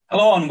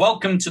Hello and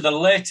welcome to the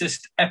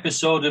latest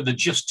episode of the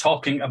Just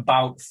Talking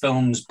About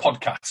Films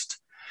podcast.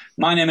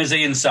 My name is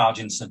Ian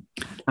Sargentson.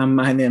 And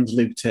my name's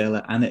Luke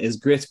Taylor, and it is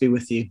great to be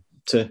with you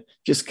to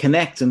just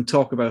connect and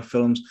talk about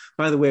films.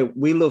 By the way,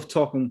 we love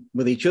talking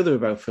with each other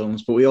about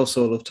films, but we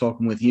also love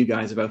talking with you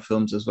guys about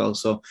films as well.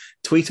 So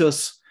tweet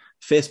us,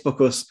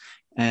 Facebook us,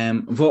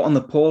 vote on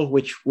the poll,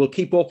 which we'll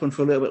keep open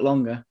for a little bit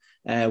longer,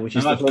 which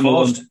is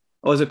closed.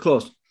 Oh, is it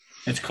closed?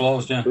 It's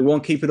closed, yeah. We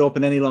won't keep it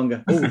open any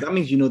longer. Oh, that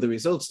means you know the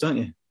results, don't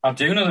you? I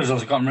do know the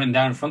results. I've got them written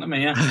down in front of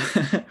me,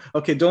 yeah.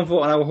 Okay, don't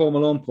vote on our Home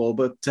Alone poll,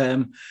 but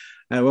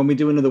when we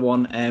do another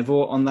one,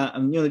 vote on that.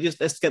 And,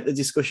 just let's get the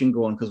discussion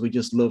going because we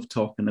just love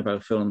talking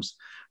about films.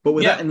 But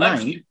with that in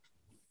mind,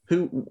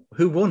 who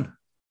won?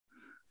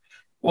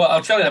 Well,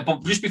 I'll tell you that,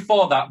 but just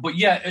before that,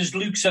 as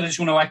Luke said, I just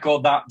want to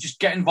echo that. Just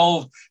get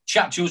involved,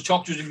 chat to us,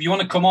 talk to us. If you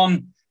want to come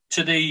on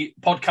to the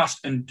podcast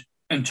and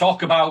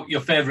talk about your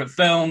favourite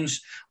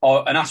films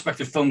or an aspect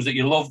of films that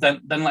you love,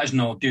 then let us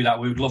know. Do that.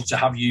 We would love to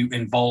have you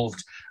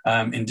involved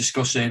in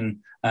discussing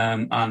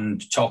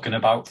and talking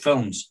about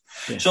films.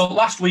 Yes. So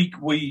last week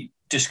we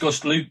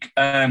discussed, Luke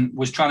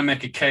was trying to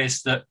make a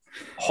case that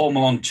Home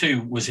Alone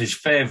 2 was his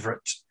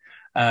favourite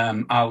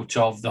out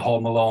of the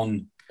Home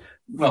Alone,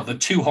 the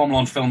two Home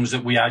Alone films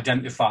that we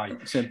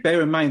identified. So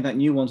bear in mind that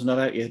new one's not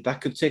out yet.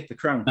 That could take the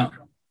crown. No.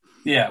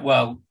 Yeah,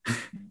 well,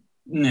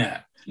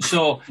 yeah.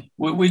 So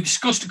we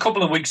discussed a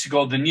couple of weeks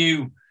ago the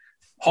new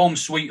Home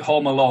Sweet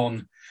Home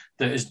Alone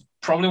that is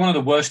probably one of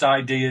the worst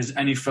ideas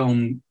any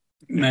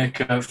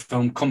filmmaker,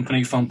 film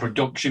company, film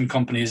production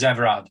company has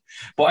ever had.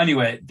 But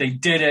anyway, they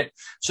did it.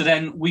 So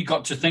then we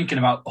got to thinking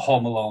about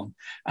Home Alone.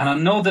 And I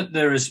know that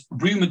there is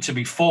rumoured to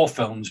be 4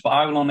 films, but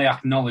I will only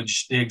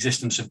acknowledge the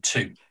existence of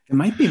 2. There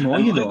might be more,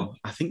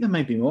 I think there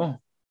might be more.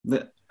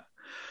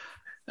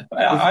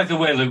 Either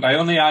way, Luke, I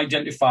only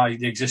identify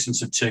the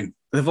existence of 2.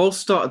 They've all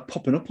started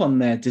popping up on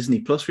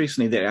Disney Plus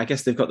recently. I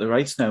guess they've got the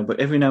rights now,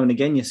 but every now and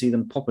again you see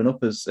them popping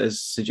up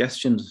as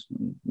suggestions.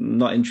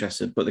 Not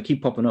interested, but they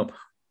keep popping up.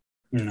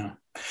 No.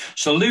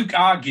 So Luke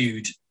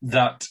argued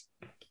that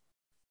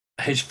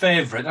his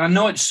favourite, and I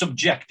know it's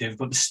subjective,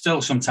 but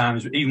still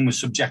sometimes, even with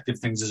subjective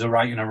things, there's a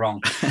right and a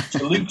wrong.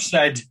 So Luke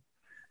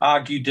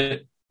argued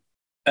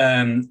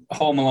that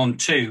Home Alone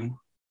 2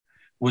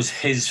 was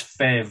his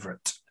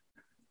favourite.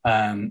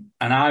 And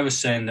I was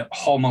saying that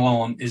Home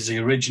Alone is the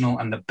original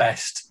and the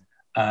best,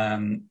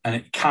 and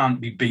it can't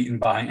be beaten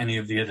by any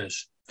of the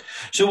others.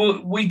 So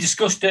we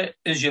discussed it,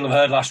 as you'll have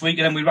heard last week,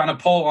 and then we ran a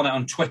poll on it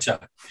on Twitter.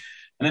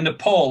 And in the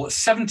poll,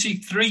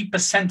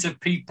 73%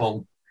 of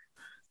people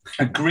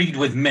agreed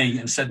with me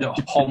and said that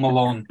Home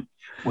Alone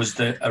was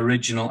the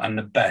original and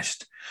the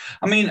best.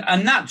 I mean,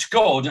 and that's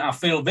good, and I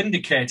feel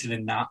vindicated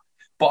in that.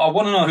 But I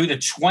want to know who the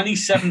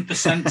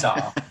 27%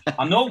 are.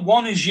 I know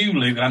one is you,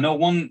 Luke, and I know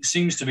one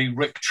seems to be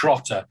Rick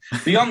Trotter.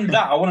 Beyond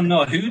that, I want to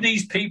know who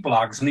these people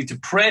are because I need to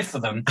pray for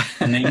them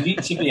and they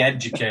need to be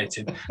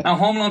educated. Now,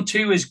 Home Alone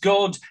 2 is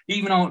good,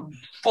 even though it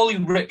fully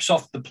rips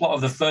off the plot of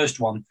the first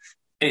one.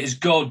 It is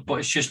good, but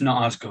it's just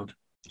not as good.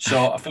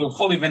 So I feel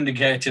fully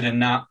vindicated in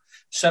that,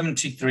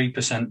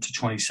 73% to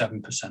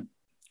 27%.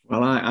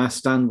 Well, I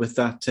stand with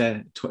that.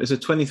 Is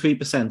it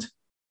 23%?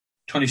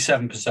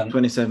 27%.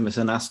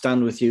 27%. I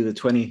stand with you, the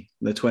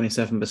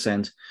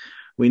 27%.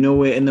 We know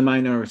we're in the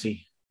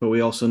minority, but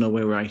we also know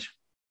we're right.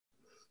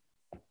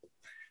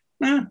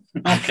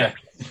 Okay.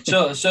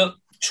 So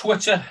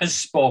Twitter has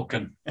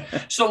spoken.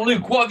 So,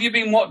 Luke, what have you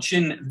been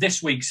watching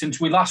this week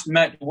since we last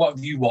met? What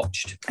have you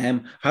watched?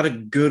 Had a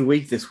good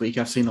week this week.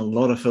 I've seen a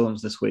lot of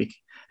films this week.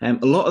 A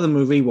lot of them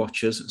were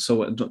rewatches,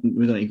 so we don't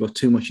need to go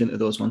too much into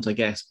those ones, I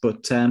guess.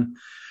 But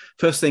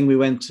first thing, we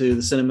went to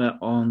the cinema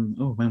on,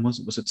 when was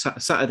it? Was it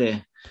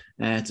Saturday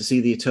to see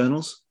The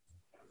Eternals?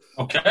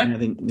 Okay.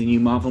 The new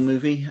Marvel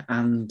movie.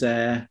 And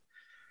you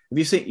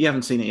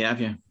haven't seen it yet, have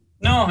you?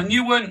 No, and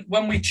you weren't,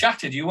 when we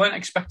chatted, you weren't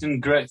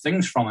expecting great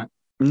things from it.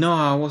 No,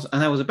 I was,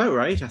 and I was about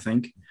right, I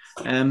think.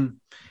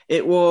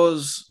 It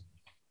was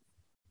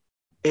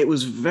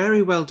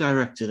very well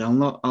directed.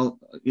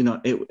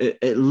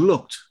 It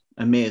looked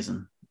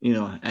amazing.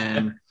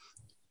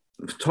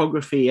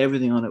 Photography,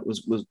 everything on it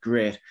was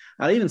great.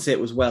 I'd even say it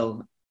was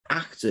well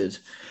acted,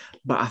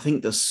 but I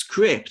think the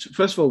script,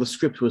 first of all, the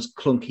script was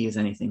clunky as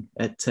anything.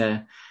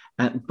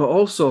 But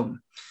also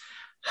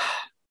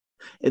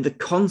the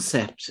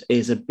concept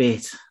is a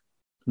bit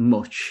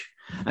much.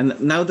 And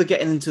now they're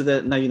getting into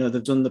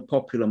they've done the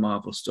popular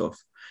Marvel stuff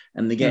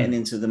and they're getting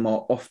into the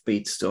more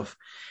offbeat stuff.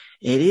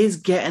 It is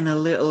getting a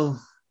little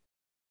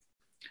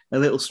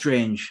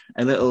strange,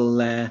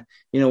 when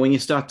you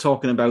start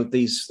talking about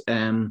these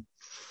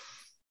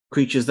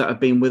creatures that have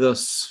been with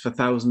us for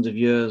thousands of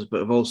years,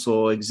 but have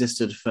also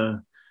existed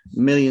for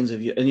millions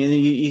of years. And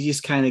you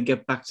just kind of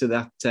get back to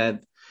that.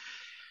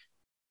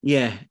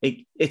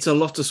 It's a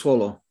lot to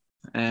swallow.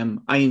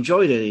 I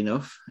enjoyed it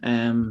enough,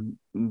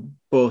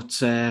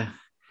 but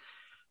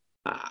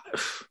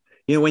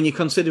when you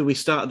consider we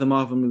started the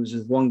Marvel movies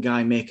with one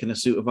guy making a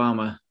suit of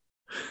armor,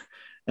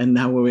 and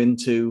now we're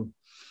into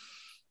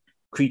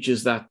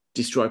creatures that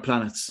destroy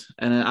planets,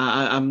 and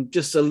I'm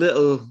just a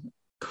little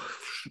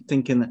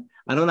thinking,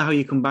 I don't know how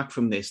you come back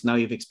from this. Now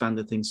you've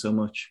expanded things so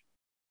much.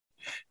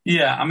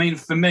 Yeah, I mean,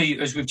 for me,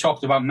 as we've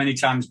talked about many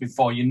times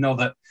before, you know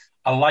that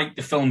I like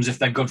the films if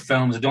they're good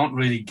films. I don't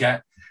really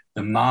get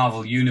the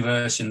Marvel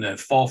universe and the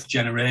fourth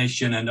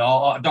generation and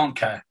all. I don't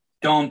care.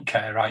 Don't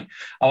care, right?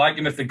 I like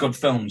them if they're good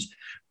films.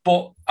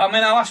 But, I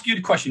mean, I'll ask you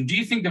the question. Do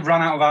you think they've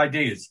run out of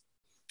ideas?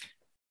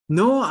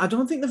 No, I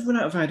don't think they've run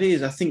out of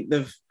ideas. I think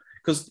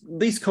because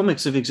these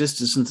comics have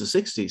existed since the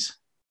 60s.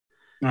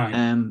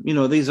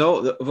 Right. These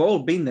have all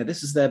been there.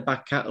 This is their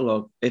back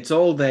catalogue. It's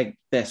all their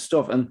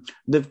stuff, and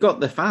they've got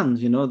their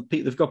fans.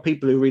 They've got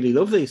people who really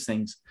love these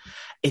things.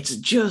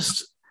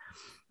 It's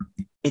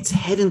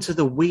heading to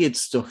the weird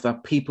stuff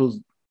that people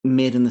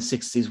made in the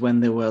 60s when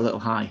they were a little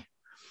high.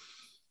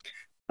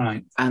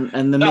 Right.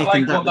 And they're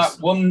making like that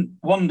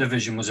one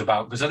division was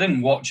about, because I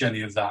didn't watch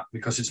any of that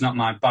because it's not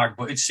my bag,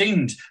 but it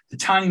seemed the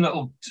tiny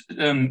little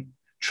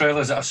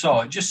trailers that I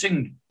saw, it just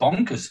seemed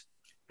bonkers.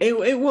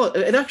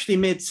 It actually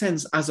made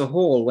sense as a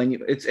whole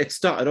when it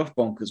started off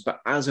bonkers, but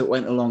as it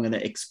went along and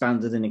it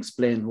expanded and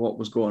explained what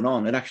was going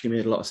on, it actually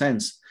made a lot of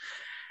sense.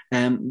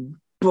 And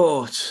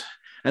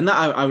that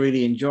I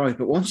really enjoyed.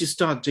 But once you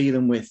start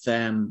dealing with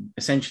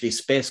essentially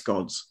space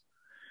gods,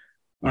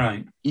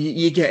 right,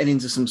 you're getting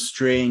into some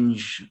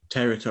strange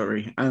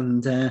territory.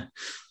 And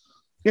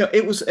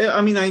it was.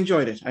 I mean, I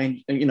enjoyed it.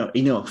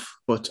 Enough,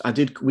 but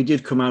we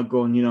did come out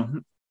going,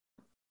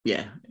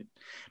 yeah.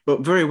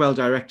 But very well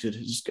directed.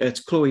 It's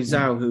Chloe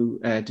Zhao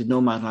who did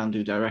Nomadland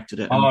who directed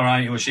it. All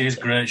right. Well, she is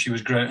great. She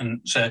was great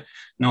in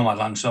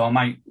Nomadland, so I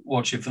might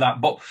watch it for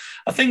that. But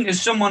I think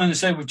as someone, and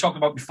say we've talked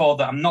about before,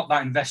 that I'm not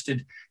that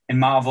invested in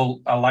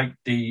Marvel. I like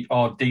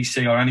or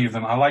DC or any of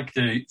them. I like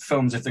the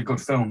films if they're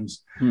good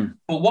films.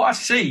 But what I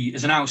see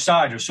as an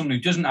outsider, someone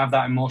who doesn't have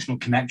that emotional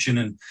connection,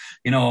 and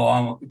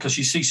because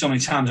you see so many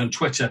times on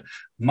Twitter,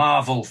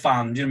 Marvel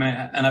fan, do you know what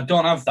I mean? And I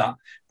don't have that.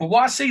 But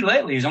what I see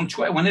lately is on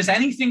Twitter, when there's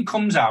anything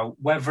comes out,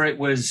 whether it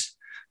was,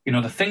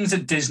 the things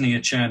that Disney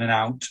are churning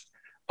out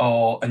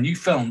or a new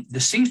film, there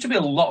seems to be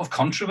a lot of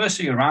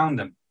controversy around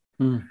them.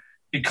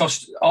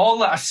 Because all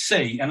that I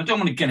see, and I don't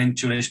want to get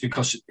into this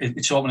because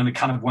it's opening a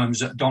can of worms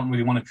that I don't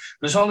really want to.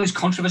 There's all this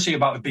controversy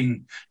about it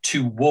being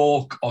too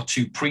woke or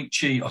too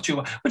preachy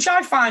which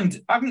I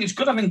think it's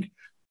good. I think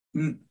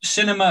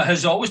cinema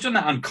has always done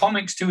that, and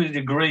comics to a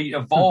degree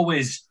have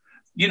always,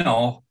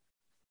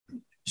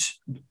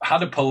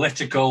 had a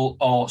political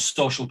or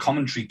social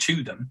commentary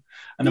to them,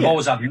 and they've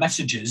always had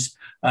messages.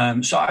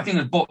 So I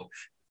think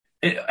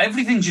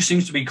everything just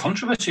seems to be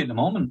controversy at the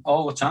moment,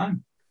 all the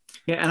time.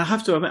 Yeah, and I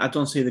have to admit, I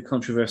don't see the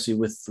controversy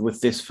with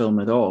this film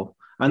at all.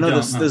 I know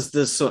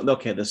there's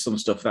some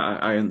stuff that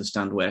I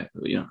understand where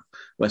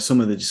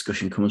some of the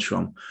discussion comes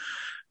from,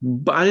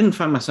 but I didn't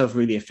find myself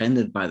really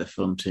offended by the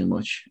film too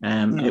much.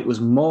 It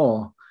was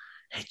more,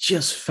 it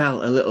just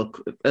felt a little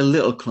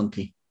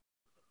clunky.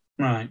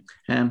 Right.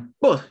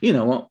 But you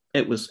know what?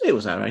 It was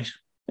all right.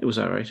 It was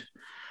all right.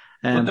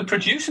 But they're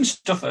producing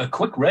stuff at a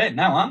quick rate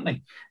now, aren't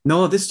they?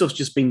 No, this stuff's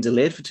just been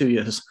delayed for 2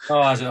 years.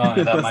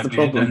 That might the be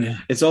problem. It, yeah.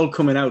 It's all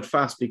coming out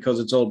fast because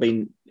it's all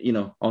been,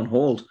 on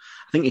hold.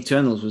 I think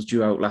Eternals was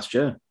due out last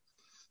year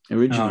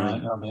originally.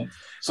 Right.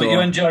 So, but you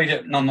enjoyed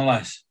it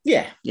nonetheless.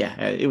 Yeah.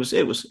 It was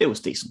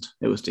decent.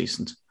 It was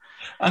decent.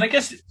 And I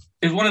guess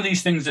it's one of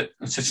these things that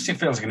it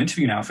feels like an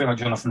interview now. I feel like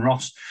Jonathan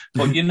Ross,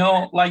 but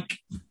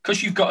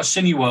because you've got a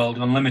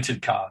Cineworld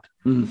Unlimited card.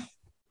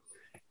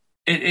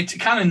 It's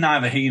kind of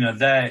neither here nor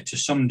there to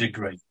some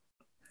degree.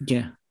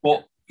 Yeah.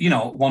 But,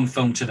 one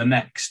film to the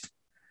next.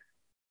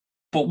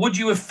 But would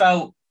you have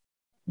felt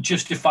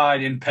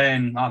justified in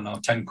paying, I don't know,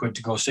 10 quid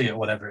to go see it or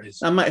whatever it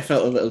is? I might have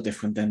felt a little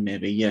different then,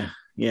 maybe. Yeah.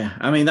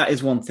 I mean, that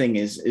is one thing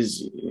is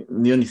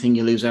the only thing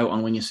you lose out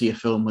on when you see a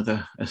film with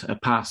a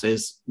pass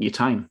is your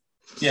time.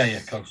 Yeah,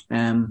 of course.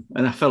 And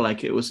I felt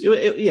like it was,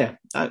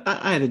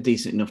 I had a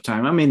decent enough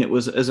time. I mean, it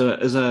was as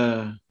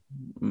a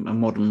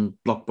modern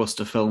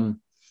blockbuster film.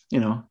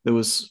 There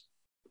was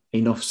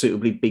enough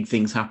suitably big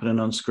things happening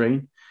on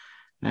screen.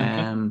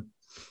 Okay.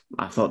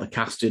 I thought the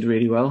cast did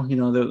really well. I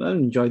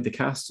enjoyed the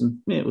cast, and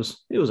it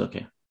was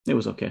okay. It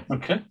was okay.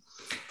 Okay.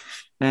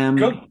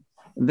 Good.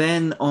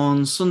 Then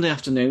on Sunday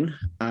afternoon,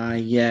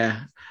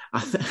 on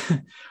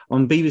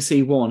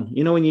BBC One,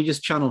 when you're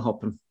just channel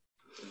hopping,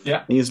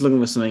 and you're just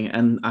looking for something,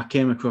 and I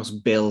came across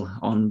Bill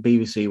on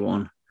BBC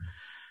One,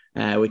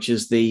 which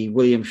is the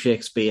William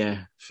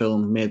Shakespeare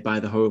film made by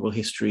the Horrible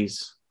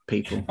Histories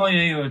people. Oh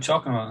yeah, you were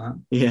talking about that.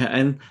 Yeah,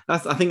 and I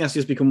think that's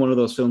just become one of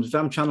those films. If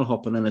I'm channel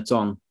hopping and it's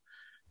on,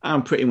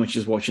 I'm pretty much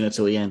just watching it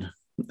till the end.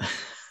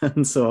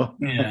 And so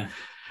I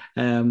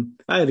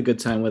had a good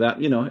time with that.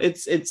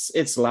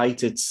 It's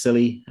light, it's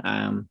silly,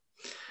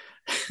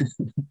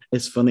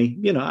 it's funny.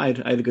 I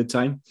had a good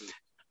time.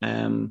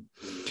 I'm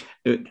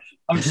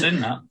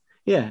seeing that.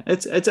 Yeah,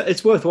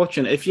 it's worth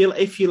watching if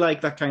you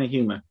like that kind of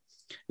humor,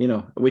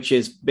 which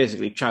is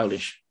basically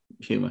childish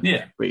humor.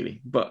 Yeah, really.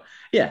 But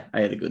yeah,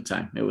 I had a good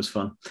time. It was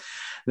fun.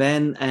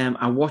 Then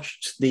I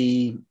watched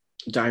the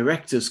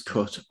director's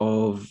cut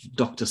of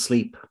Doctor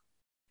Sleep,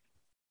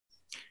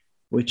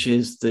 which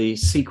is the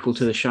sequel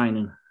to The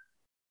Shining.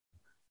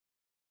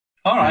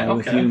 All right,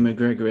 with okay. Ewan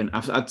McGregor in.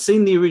 I'd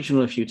seen the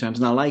original a few times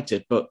and I liked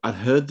it, but I'd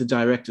heard the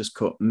director's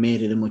cut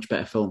made it a much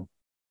better film.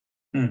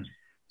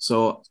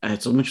 So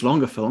it's a much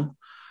longer film.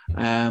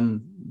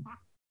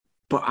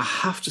 But I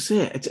have to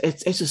say,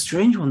 it's a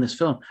strange one, this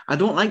film. I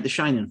don't like The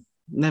Shining.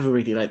 Never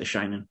really liked The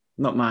Shining.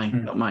 Not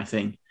my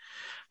thing.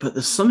 But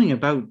there's something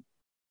about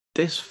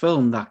this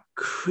film that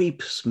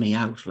creeps me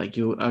out. Like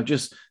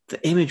the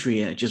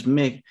imagery in it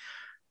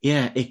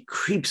it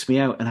creeps me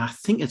out. And I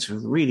think it's a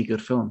really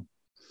good film.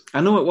 I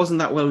know it wasn't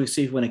that well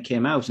received when it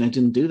came out and it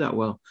didn't do that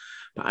well,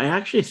 but I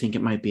actually think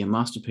it might be a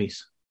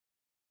masterpiece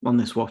on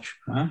this watch.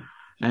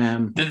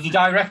 The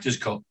director's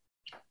cut?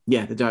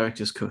 Yeah, the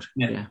director's cut.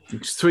 Yeah.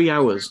 It's 3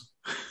 hours.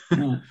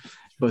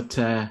 But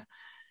a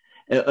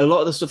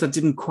lot of the stuff that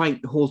didn't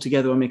quite hold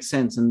together or make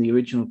sense in the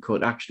original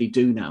cut actually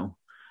do now.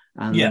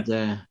 And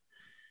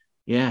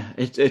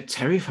it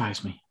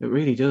terrifies me. It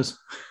really does.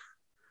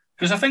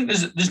 Because I think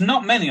there's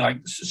not many, like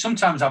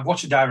sometimes I've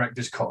watched a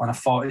director's cut and I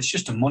thought it's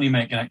just a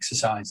money-making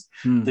exercise.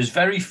 There's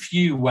very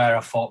few where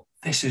I thought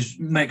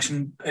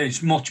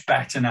it's much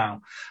better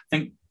now. I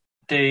think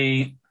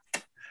the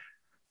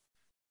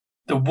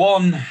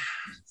one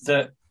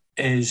that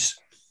is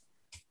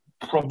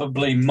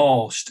probably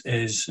most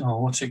is,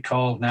 what's it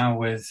called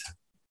now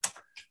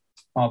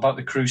about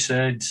the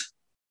Crusades?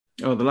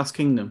 Oh, The Last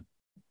Kingdom.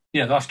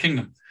 Yeah, The Last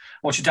Kingdom.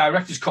 I watched a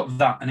director's cut of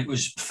that and it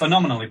was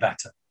phenomenally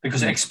better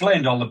because it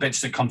explained all the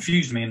bits that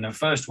confused me in the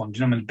first one. Do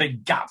you know what I mean?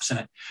 Big gaps in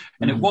it.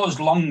 And it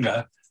was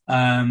longer,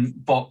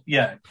 but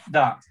yeah,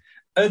 that.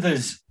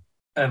 Others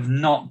have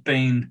not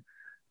been...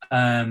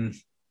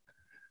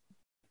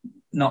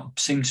 not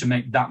seem to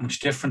make that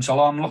much difference.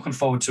 Although I'm looking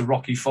forward to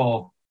Rocky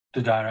IV,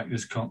 the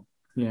director's cut.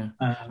 Yeah,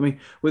 I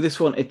mean, with this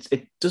one,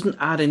 it doesn't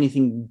add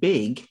anything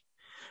big,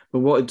 but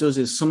what it does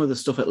is some of the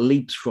stuff it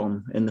leaps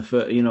from in the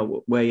first,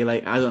 where you're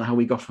like, I don't know how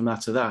we got from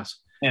that to that.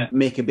 Yeah,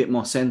 make a bit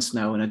more sense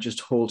now, and it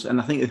just holds.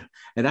 And I think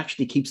it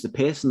actually keeps the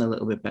pacing a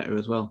little bit better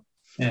as well.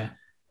 Yeah,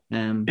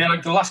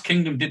 like The Last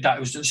Kingdom did that.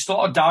 It was just a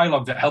lot of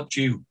dialogue that helped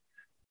you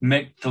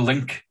make the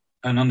link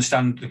and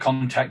understand the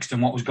context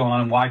and what was going on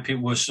and why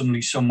people were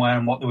suddenly somewhere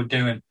and what they were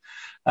doing.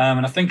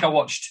 And I think I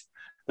watched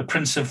the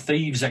Prince of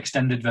Thieves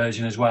extended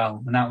version as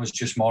well, and that was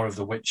just more of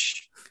the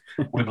witch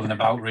wibbling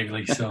about,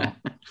 really. So it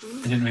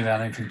didn't really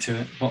add anything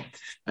to it. But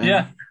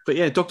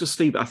yeah, Dr.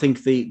 Sleep. I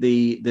think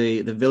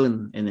the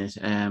villain in it,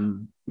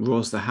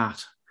 Rose the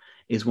Hat,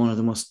 is one of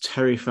the most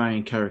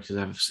terrifying characters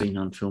I've seen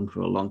on film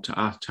for a long time.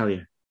 I tell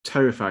you,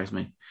 terrifies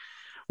me.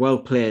 Well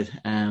played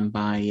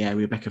by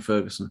Rebecca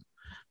Ferguson.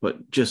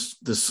 But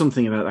just there's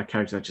something about that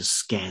character that just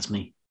scares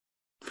me.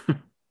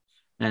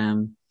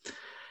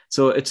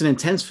 So it's an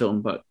intense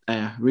film, but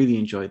I really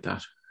enjoyed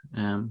that.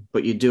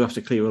 But you do have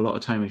to clear a lot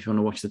of time if you want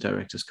to watch the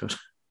director's cut.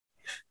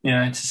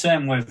 Yeah, it's the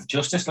same with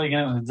Justice League,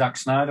 the Zack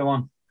Snyder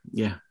one.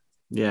 Yeah.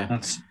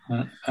 That's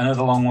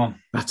another long one.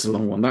 That's a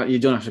long one. That you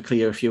don't have to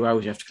clear a few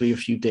hours; you have to clear a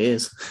few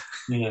days.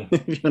 Yeah,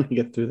 if you want to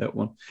get through that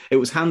one. It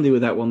was handy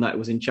with that one that it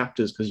was in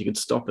chapters because you could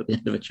stop at the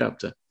end of a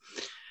chapter.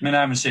 I mean, I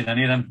haven't seen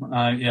any of them.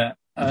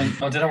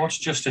 Did I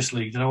watch Justice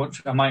League?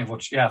 I might have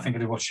watched. Yeah, I think I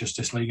did watch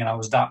Justice League, and I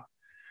was that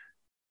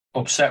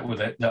upset with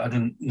it that I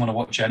didn't want to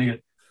watch any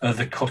of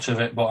the cut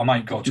of it. But I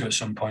might go to it at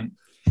some point.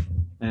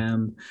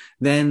 Then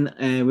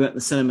we went to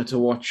the cinema to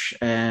watch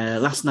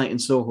Last Night in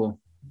Soho,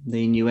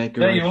 the new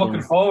Edgar Wright you were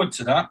looking forward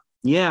to that.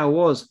 Yeah, I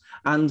was,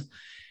 and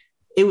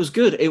it was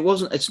good.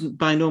 It's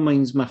by no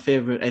means my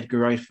favorite Edgar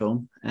Wright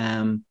film.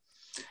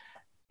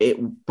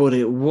 But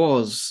it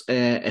was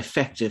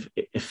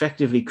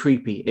effectively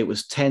creepy. It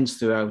was tense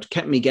throughout,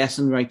 kept me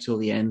guessing right till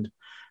the end.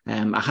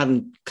 I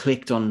hadn't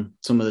clicked on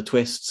some of the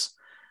twists,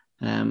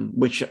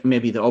 which may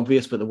be the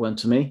obvious, but they weren't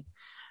to me.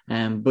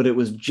 But it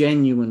was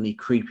genuinely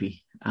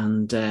creepy.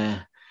 And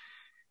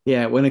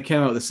when it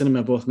came out of the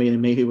cinema, both me and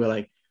Amelia were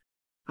like,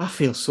 I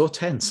feel so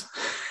tense.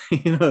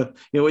 You're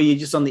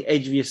just on the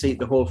edge of your seat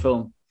the whole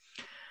film.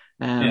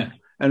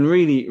 And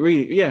really,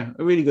 really, a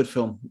really good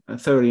film. I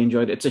thoroughly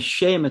enjoyed it. It's a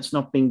shame it's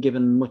not been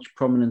given much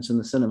prominence in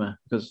the cinema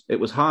because it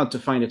was hard to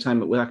find a time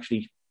that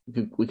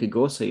we could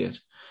go see it.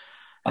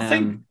 I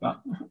think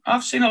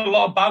I've seen a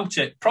lot about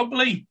it.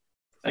 Probably,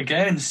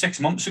 again, 6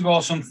 months ago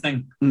or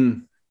something.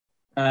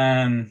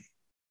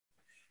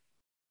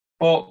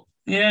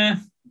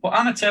 But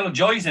Anna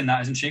Taylor-Joy's in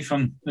that, isn't she,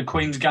 from The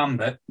Queen's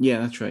Gambit? Yeah,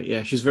 that's right.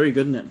 Yeah, she's very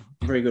good in it.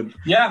 Very good.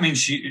 Yeah, I mean,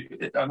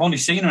 I've only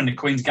seen her in The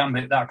Queen's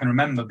Gambit that I can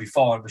remember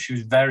before, but she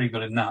was very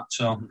good in that.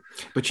 So,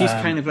 but she's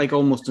kind of like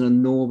almost a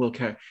noble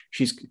character.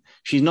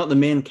 She's not the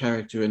main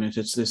character in it.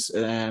 It's this. I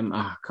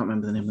can't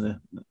remember the name of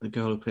the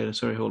girl who played her.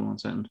 Sorry, hold on 1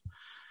 second.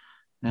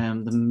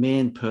 The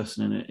main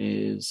person in it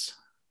is.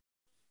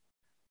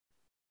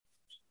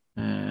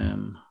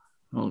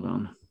 Hold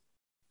on.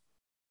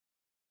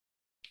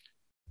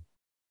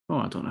 Oh,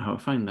 I don't know how to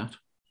find that.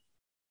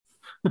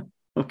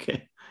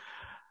 Okay,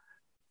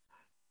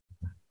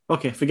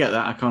 forget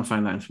that. I can't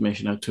find that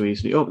information out too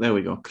easily. Oh, there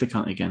we go. Click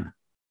on it again.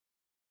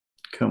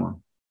 Come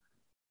on.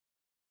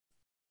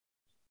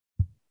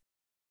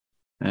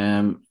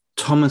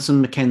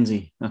 Thomasin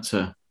McKenzie. That's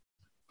her.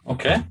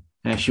 Okay.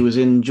 She was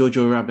in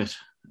Jojo Rabbit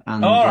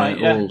and All right,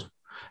 yeah. old.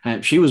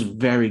 She was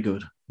very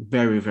good,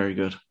 very, very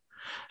good.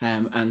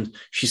 And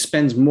she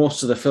spends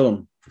most of the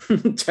film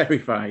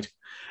terrified,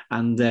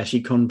 and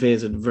she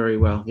conveys it very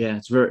well. Yeah,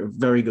 it's very,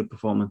 very good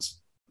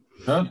performance.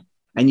 Good.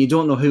 And you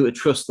don't know who to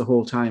trust the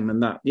whole time,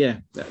 and that, yeah,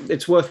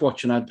 it's worth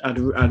watching.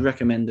 I'd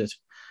recommend it.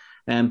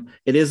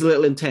 It is a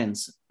little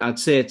intense. I'd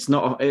say it's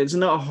not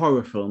a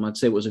horror film. I'd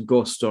say it was a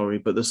ghost story,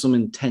 but there's some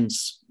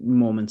intense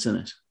moments in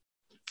it.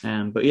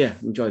 But yeah,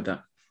 enjoyed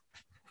that.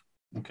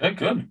 Okay,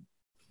 good.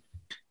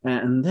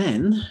 And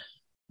then,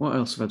 what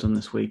else have I done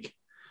this week?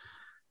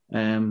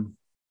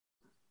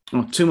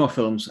 Two more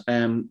films.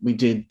 We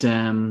did.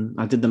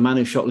 I did The Man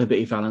Who Shot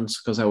Liberty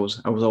Valance because I was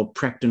all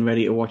prepped and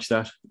ready to watch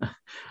that.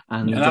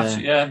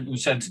 And we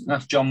said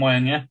that's John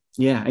Wayne. Yeah.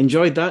 Yeah,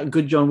 enjoyed that.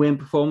 Good John Wayne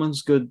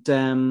performance. Good.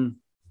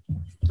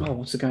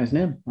 What's the guy's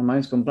name? My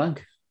mind's gone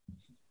blank.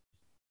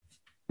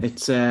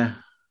 It's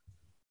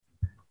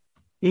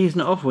he's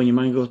not off when your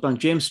mind goes blank.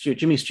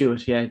 Jimmy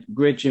Stewart, yeah,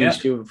 great Jimmy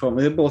Stewart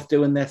performance. They're both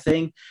doing their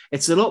thing.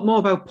 It's a lot more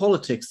about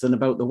politics than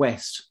about the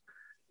West.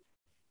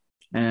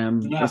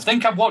 I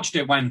think I've watched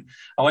it when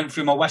I went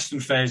through my Western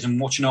phase and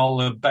watching all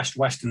the best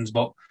Westerns,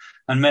 but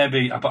I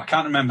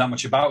can't remember that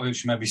much about it,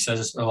 which maybe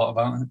says a lot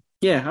about it.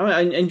 Yeah,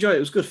 I enjoyed it. It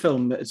was a good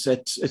film.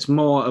 It's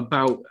more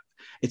about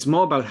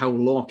how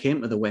law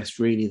came to the West,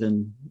 really,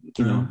 than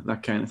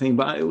that kind of thing.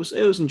 But it was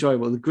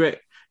enjoyable. The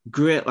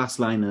great last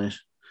line in it.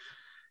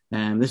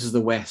 This is the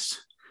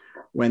West.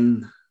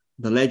 When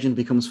the legend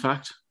becomes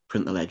fact,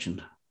 print the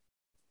legend.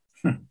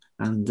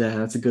 And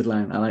that's a good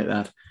line. I like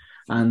that.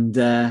 And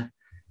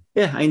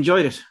I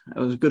enjoyed it. It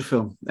was a good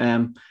film.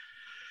 And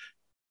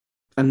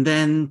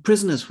then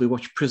Prisoners. We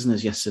watched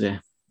Prisoners yesterday.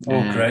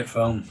 Great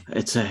film.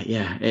 It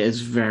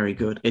is very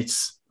good.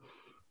 It's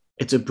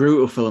a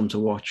brutal film to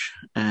watch.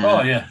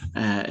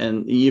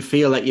 And you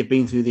feel like you've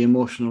been through the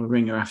emotional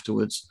ringer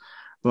afterwards.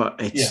 But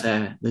it's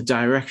the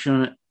direction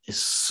on it is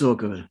so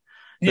good.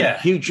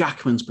 Hugh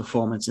Jackman's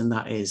performance in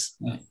that is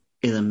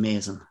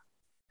amazing.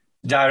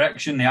 The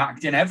direction, the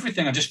acting,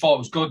 everything. I just thought it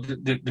was good.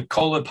 The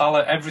colour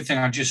palette, everything.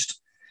 I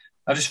just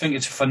think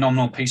it's a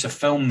phenomenal piece of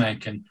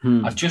filmmaking.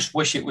 I just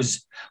wish it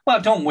was. Well, I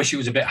don't wish it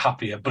was a bit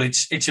happier, but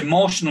it's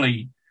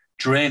emotionally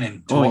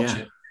draining to watch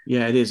it.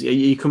 Yeah, it is.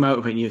 You come out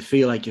of it and you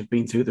feel like you've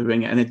been through the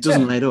ringer, and it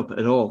doesn't let up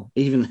at all.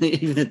 Even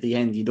at the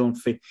end, you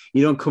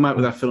don't come out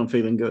with that film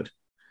feeling good.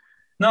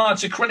 No,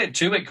 it's a credit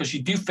to it because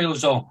you do feel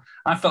as though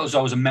I felt as though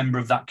I was a member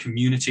of that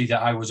community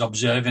that I was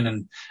observing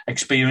and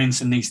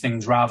experiencing these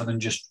things rather than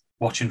just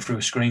watching through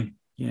a screen.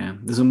 Yeah,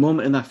 there's a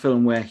moment in that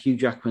film where Hugh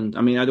Jackman.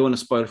 I mean, I don't want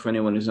to spoil it for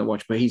anyone who's not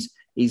watched, but he's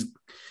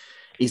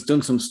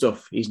done some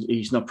stuff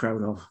he's not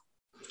proud of,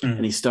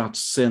 and he starts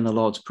saying the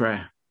Lord's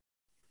Prayer.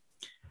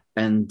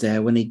 And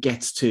when he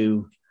gets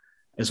to,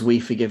 as we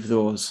forgive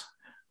those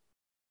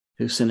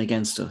who sin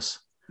against us,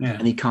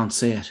 and he can't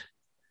say it.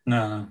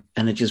 No.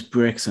 And it just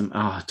breaks him.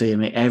 Oh, dear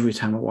me. Every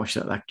time I watch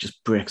that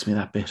just breaks me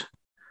that bit.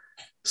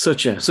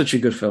 Such a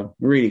good film.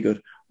 Really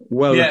good.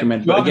 Well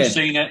recommended.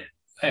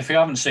 If you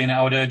haven't seen it,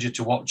 I would urge you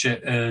to watch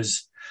it.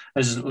 As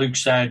Luke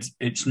said,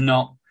 it's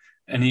not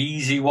an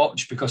easy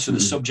watch because of the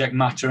subject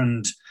matter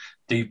and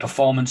the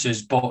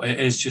performances, but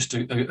it is just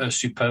a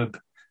superb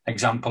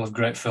example of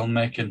great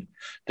filmmaking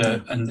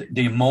and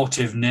the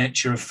emotive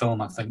nature of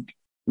film, I think.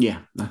 Yeah,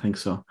 I think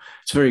so.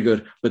 It's very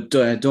good, but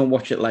don't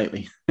watch it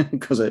lightly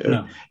because it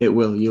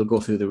will. You'll go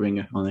through the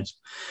ringer on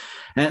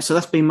it. So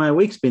that's been my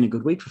week. It's been a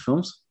good week for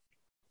films.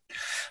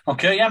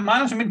 Okay, yeah,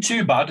 mine hasn't been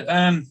too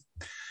bad.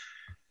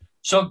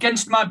 So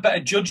against my better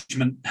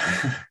judgment,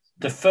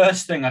 the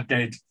first thing I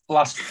did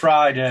last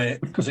Friday,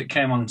 because it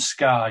came on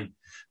Sky,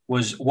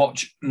 was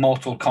watch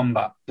Mortal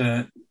Kombat,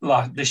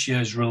 this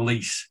year's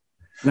release.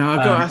 Now,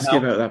 I've got to ask you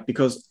about that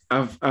because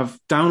I've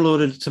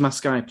downloaded it to my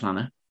Sky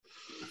Planner.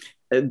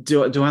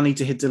 Do I need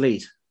to hit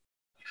delete?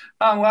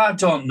 Oh, well, I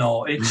don't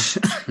know. It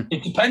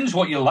depends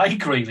what you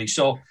like, really.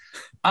 So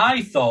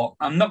I thought,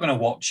 I'm not going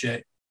to watch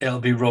it. It'll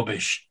be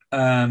rubbish.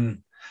 The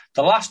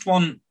last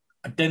one,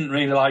 I didn't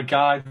really like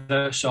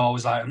either. So I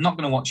was like, I'm not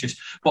going to watch this.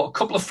 But a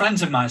couple of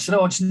friends of mine said,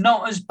 oh, it's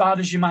not as bad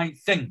as you might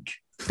think.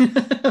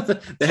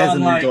 There's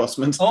an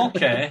endorsement.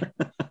 Okay.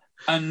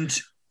 And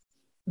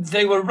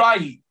they were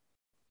right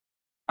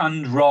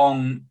and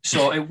wrong.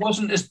 So it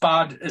wasn't as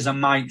bad as I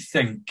might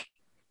think,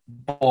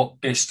 but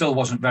it still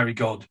wasn't very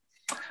good.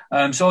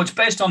 So it's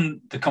based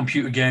on the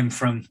computer game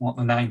from the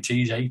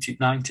 90s, 80s,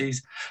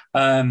 90s.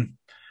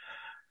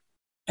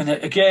 And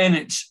again,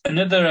 it's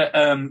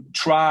another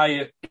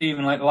try,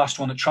 even like the last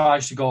one, that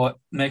tries to go at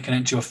making it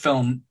into a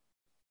film.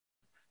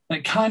 And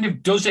it kind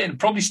of does it and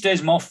probably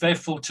stays more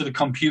faithful to the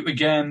computer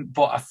game,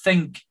 but I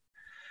think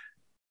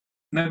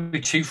maybe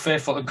too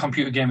faithful to the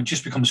computer game, it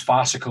just becomes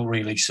farcical,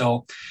 really.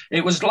 So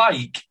it was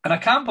like, and I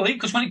can't believe,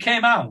 because when it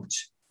came out,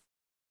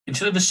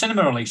 instead of the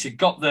cinema release, it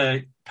got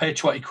the pay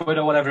 20 quid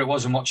or whatever it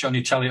was and watch it on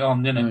your telly at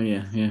home, didn't it?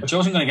 Oh, yeah. Which I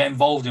wasn't going to get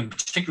involved in,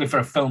 particularly for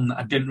a film that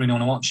I didn't really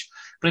want to watch.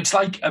 But it's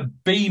like a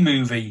B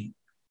movie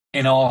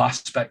in all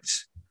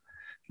aspects.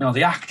 You know,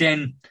 the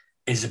acting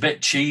is a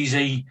bit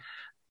cheesy.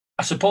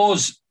 I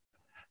suppose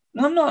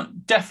Well,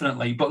 not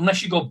definitely, but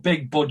unless you go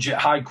big budget,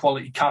 high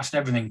quality cast and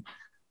everything,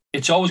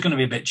 it's always going to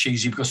be a bit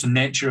cheesy because the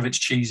nature of it's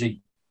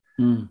cheesy.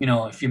 Mm. You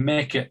know, if you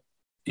make it,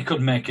 you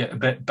could make it a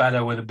bit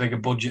better with a bigger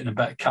budget and a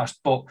better cast,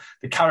 but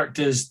the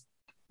characters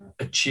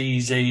are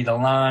cheesy, the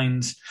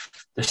lines,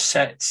 the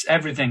sets,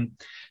 everything.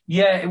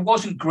 Yeah, it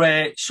wasn't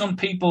great. Some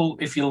people,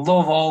 if you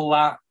love all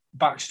that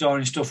backstory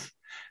and stuff,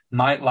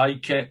 might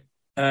like it.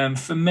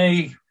 For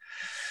me,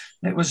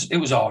 it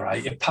was all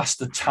right. It passed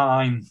the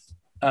time.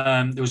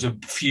 There was a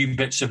few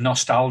bits of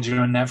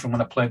nostalgia in there from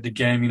when I played the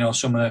game. You know,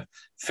 some of the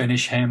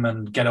finish him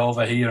and get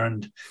over here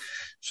and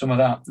some of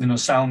that, you know,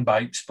 sound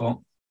bites. But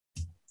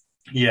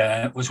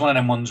yeah, it was one of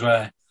them ones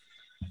where,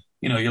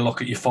 you know, you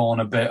look at your phone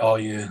a bit or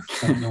you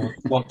don't know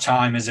what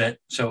time is it.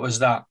 So it was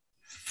that.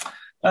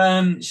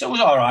 So it was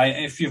all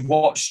right. If you've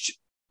watched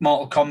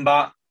Mortal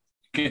Kombat,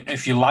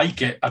 if you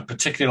like it, I'd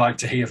particularly like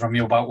to hear from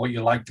you about what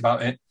you liked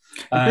about it.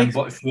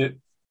 But if you...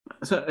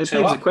 So it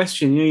begs a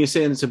question. You know, you're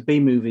saying it's a B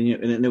movie,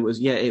 and it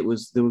was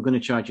they were going to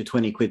charge you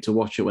 20 quid to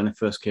watch it when it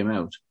first came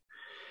out.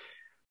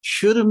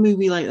 Should a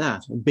movie like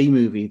that, a B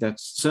movie that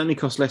certainly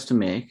costs less to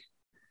make,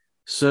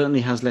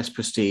 certainly has less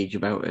prestige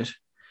about it,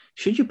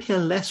 should you pay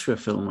less for a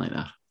film like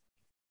that?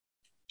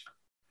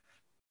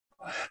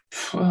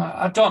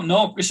 I don't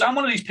know, because I'm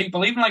one of these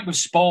people, even like with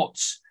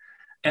sports,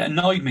 it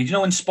annoyed me. You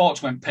know, when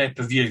sports went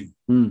pay-per-view,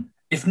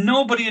 if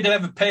nobody had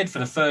ever paid for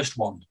the first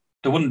one,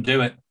 they wouldn't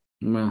do it.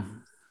 Well,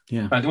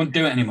 yeah. Right, they wouldn't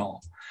do it anymore.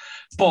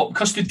 But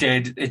because they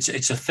did,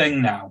 it's a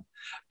thing now.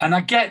 And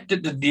I get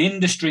that the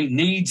industry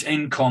needs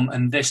income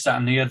and this, that,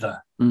 and the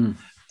other.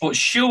 But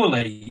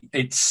surely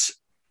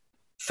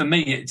for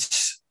me,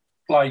 it's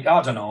like,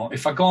 I don't know,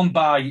 if I go and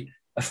buy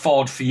a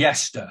Ford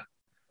Fiesta,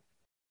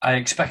 I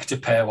expect to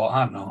pay I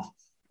don't know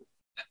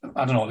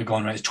what the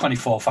going rate is,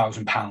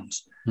 £24,000.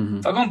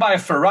 If I go and buy a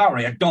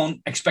Ferrari, I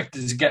don't expect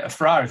to get a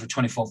Ferrari for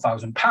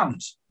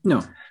 £24,000.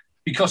 No.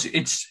 Because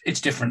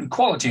it's different in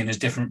quality and there's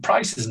different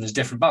prices and there's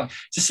different value.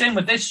 It's the same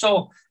with this.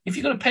 So if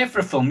you're going to pay for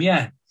a film,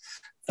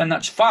 then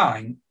that's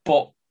fine.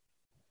 But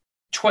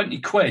 20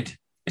 quid,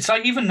 it's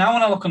like even now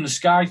when I look on the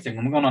Sky thing,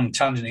 I'm going on a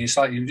tangent, it's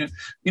like, you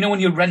know, when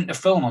you rent a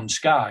film on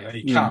Sky, or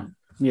you can,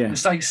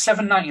 it's like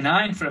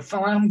 $7.99 for a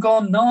film. I'm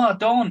going, no, I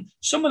don't.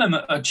 Some of them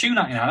are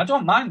 $2.99. I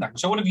don't mind that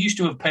because I would have used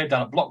to have paid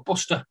that at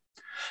Blockbuster.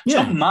 So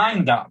I don't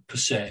mind that per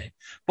se.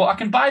 But I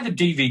can buy the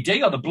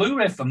DVD or the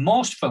Blu-ray for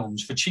most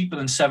films for cheaper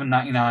than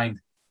 $7.99,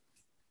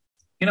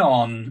 you know,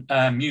 on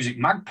Music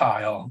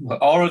Magpie or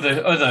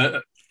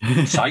other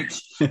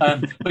sites.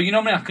 But you know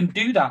what I mean? I can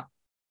do that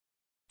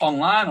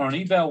online or on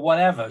eBay or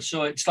whatever.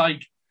 So it's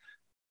like,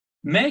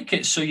 make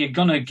it so you're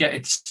going to get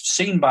it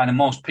seen by the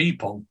most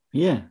people.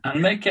 Yeah.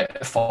 And make it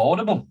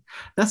affordable.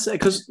 That's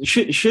because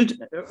should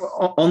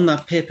on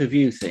that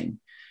pay-per-view thing,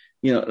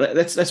 you know,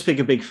 let's pick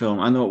a big film.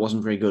 I know it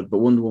wasn't very good, but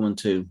Wonder Woman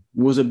 2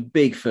 was a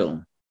big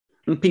film.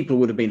 And people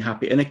would have been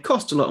happy. And it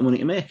cost a lot of money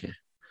to make it.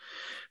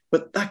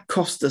 But that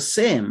cost the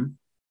same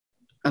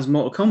as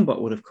Mortal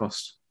Kombat would have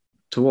cost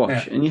to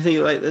watch. Yeah. And you think,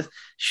 like,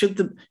 should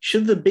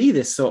there be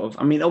this sort of...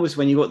 I mean,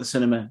 obviously, when you go to the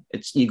cinema,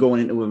 you're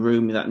going into a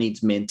room that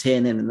needs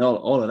maintaining and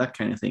all of that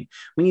kind of thing.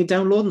 When you're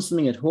downloading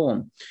something at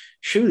home,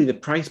 surely the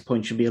price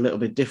point should be a little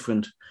bit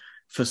different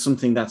for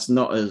something that's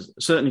not as...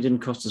 Certainly didn't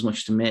cost as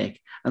much to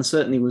make and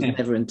certainly was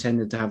never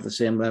intended to have the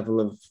same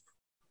level of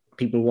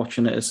people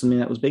watching it as something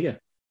that was bigger.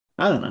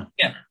 I don't know.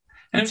 Yeah.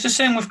 And it's the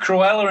same with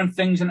Cruella and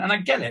things, and I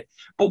get it.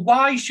 But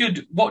why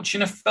should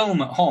watching a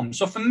film at home...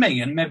 So for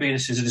me, and maybe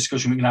this is a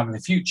discussion we can have in the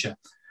future.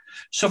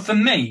 So for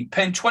me,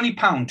 paying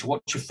 £20 to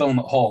watch a film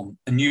at home,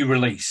 a new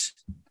release,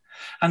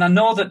 and I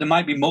know that there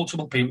might be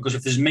multiple people, because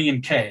if there's me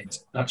and Kate,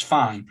 that's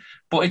fine.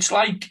 But it's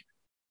like,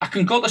 I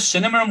can go to the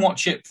cinema and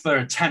watch it for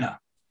a tenner.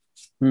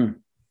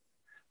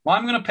 Why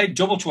am I going to pay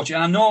double to watch it?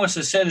 And I know, as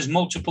I said, there's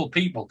multiple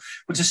people.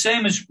 But it's the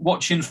same as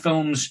watching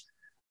films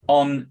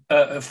on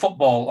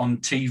football on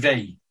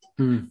TV.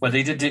 Where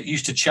they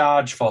used to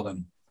charge for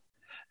them.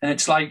 And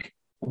it's like,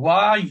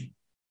 why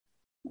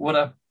would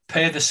I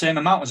pay the same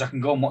amount as I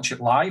can go and watch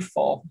it live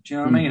for? Do you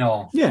know what I mean?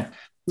 Or,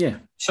 yeah.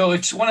 So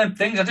it's one of the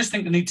things, I just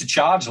think they need to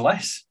charge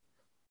less.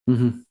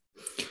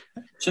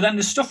 So then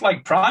there's stuff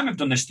like Prime have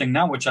done this thing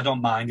now, which I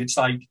don't mind. It's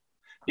like,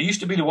 it used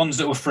to be the ones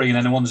that were free and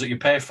then the ones that you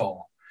pay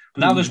for.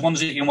 But now there's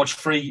ones that you can watch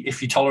free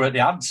if you tolerate the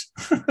ads.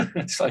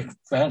 It's like,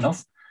 fair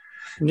enough.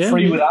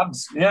 Free with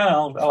ads. Yeah,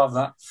 I'll have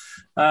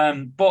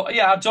that. But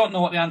yeah, I don't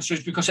know what the answer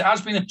is because it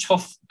has been a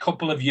tough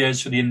couple of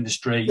years for the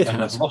industry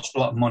and they've lost a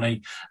lot of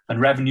money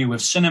and revenue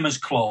with cinemas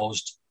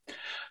closed.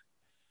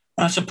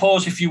 And I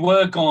suppose if you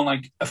were going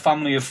like a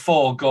family of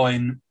four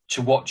going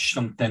to watch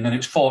something and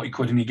it's 40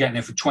 quid and you're getting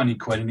it for 20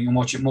 quid and you can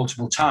watch it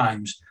multiple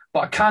times.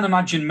 But I can't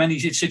imagine many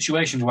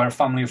situations where a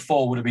family of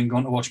four would have been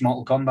going to watch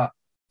Mortal Kombat.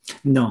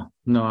 No,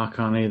 I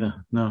can't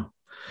either. No.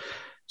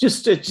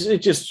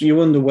 Just you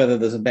wonder whether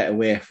there's a better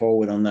way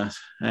forward on that.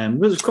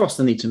 Because of course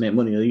they need to make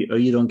money or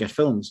you don't get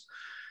films.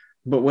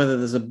 But whether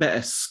there's a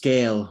better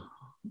scale,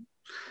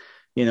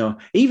 you know,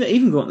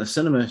 even going to the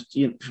cinema,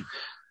 the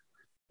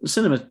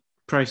cinema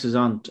prices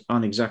aren't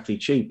exactly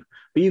cheap.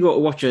 But you go to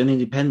watch an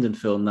independent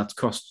film that's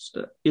cost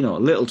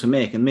little to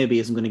make and maybe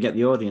isn't going to get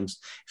the audience.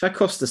 If that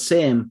costs the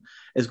same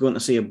as going to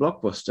see a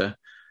blockbuster,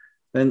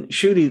 then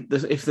surely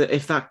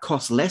if that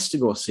costs less to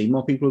go see,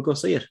 more people will go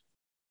see it.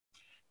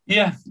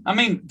 Yeah, I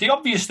mean, the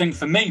obvious thing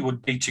for me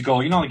would be to go,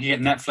 like you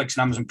get Netflix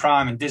and Amazon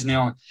Prime and Disney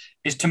on,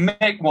 is to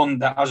make one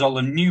that has all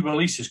the new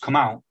releases come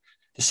out,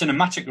 the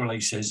cinematic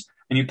releases,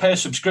 and you pay a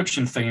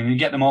subscription fee and you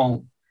get them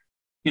all,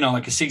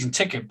 like a season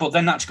ticket. But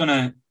then that's going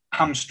to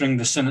hamstring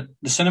the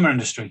cinema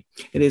industry.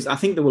 It is. I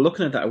think they were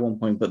looking at that at one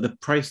point, but they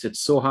priced it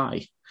so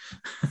high.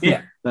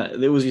 Yeah. that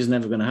it was just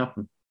never going to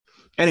happen.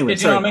 Anyway,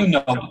 you know what I mean?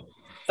 No,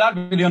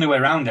 that'd be the only way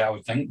around it, I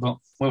would think, but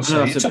we'll see.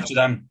 It's up to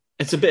them.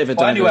 It's a bit of a...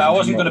 But anyway, I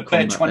wasn't going to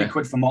pay 20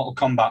 quid for Mortal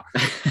Kombat.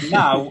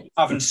 Now,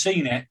 having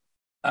seen it,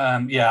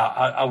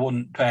 I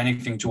wouldn't pay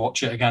anything to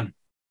watch it again.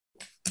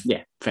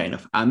 Yeah, fair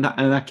enough. And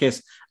in that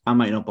case, I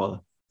might not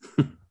bother.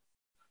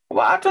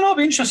 Well, I don't know. It'd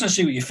be interesting to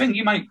see what you think.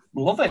 You might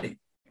love it.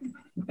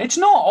 It's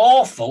not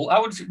awful. I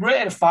would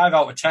rate it a 5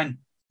 out of 10.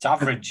 It's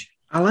average.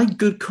 I like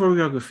good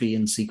choreography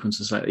and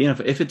sequences like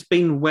that. If it's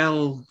been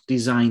well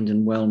designed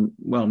and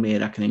well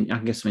made, I can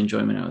get some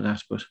enjoyment out of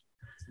that. But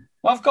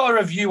I've got a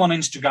review on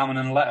Instagram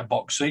and a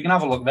letterbox, so you can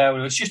have a look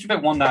there. It's just a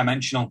bit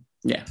one-dimensional.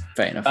 Yeah,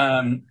 fair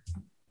enough.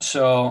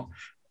 So,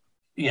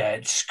 yeah,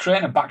 it's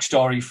creating a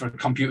backstory for a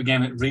computer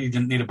game. It really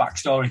didn't need a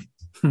backstory.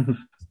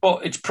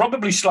 But it's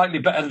probably slightly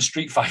better than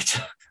Street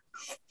Fighter.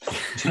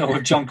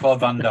 With Jean-Claude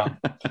Van Damme.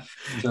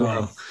 So,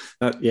 well,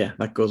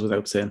 that goes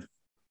without saying.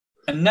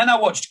 And then I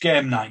watched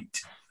Game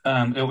Night.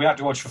 We had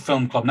to watch for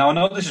Film Club. Now, I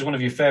know this is one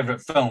of your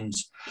favourite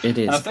films. It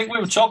is. And I think we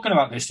were talking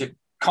about this, that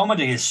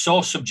comedy is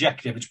so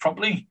subjective. It's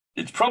probably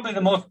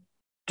the most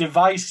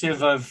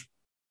divisive of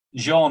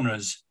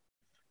genres.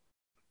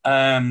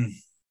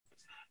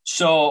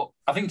 So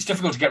I think it's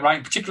difficult to get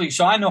right, particularly.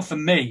 So I know for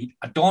me,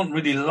 I don't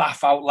really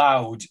laugh out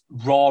loud,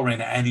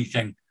 roaring at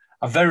anything.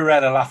 I very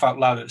rarely laugh out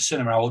loud at the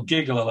cinema. I will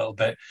giggle a little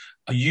bit.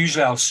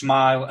 I'll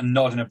smile and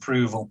nod in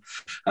approval.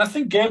 And I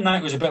think Game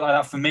Night was a bit like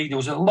that for me. There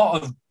was a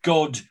lot of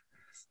good,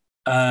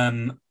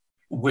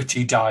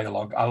 witty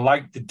dialogue. I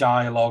liked the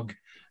dialogue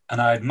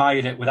and I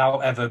admired it without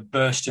ever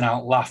bursting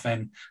out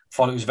laughing.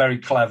 Thought it was very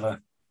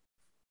clever.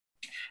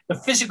 The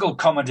physical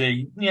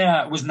comedy,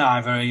 it was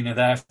neither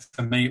there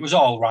for me. It was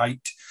all right.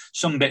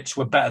 Some bits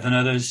were better than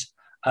others.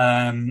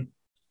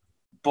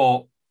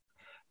 But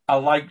I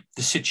liked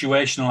the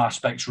situational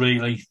aspects,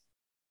 really.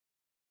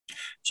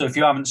 So if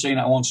you haven't seen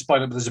it, I won't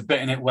spoil it, but there's a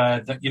bit in it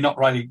where that you're not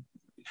really...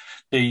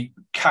 The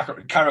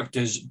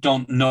characters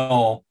don't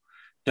know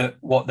that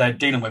what they're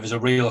dealing with is a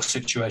real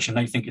situation.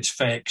 They think it's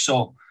fake.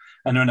 So,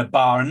 and they're in a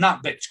bar, and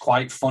that bit's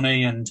quite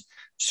funny. And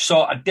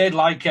so I did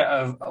like it.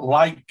 I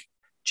like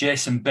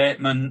Jason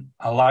Bateman.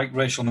 I like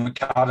Rachel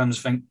McAdams.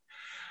 I think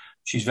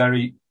she's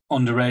very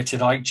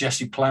underrated. I like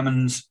Jesse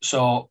Plemons.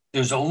 So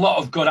there's a lot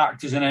of good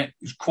actors in it.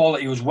 His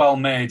quality was well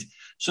made.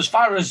 So as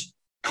far as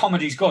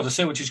comedies go, I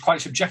say, which is quite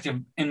subjective,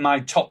 in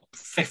my top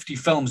 50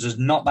 films, there's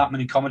not that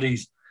many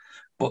comedies.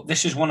 But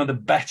this is one of the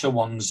better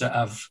ones that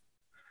I've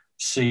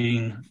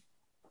seen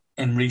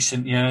in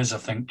recent years, I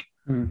think.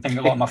 I think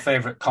a lot of my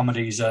favourite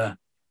comedies are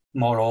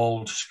more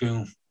old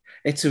school.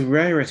 It's a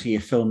rarity, a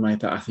film like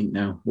that, I think,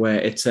 now, where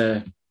it's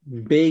a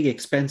big,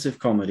 expensive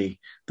comedy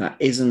that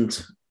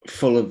isn't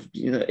full of,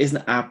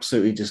 isn't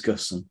absolutely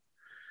disgusting.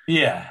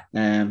 Yeah.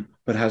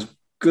 But has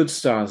good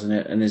stars in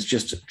it and is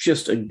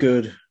just a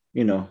good,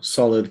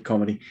 solid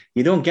comedy.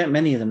 You don't get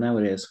many of them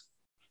nowadays.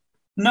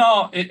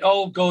 No, it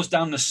all goes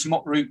down the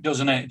smut route,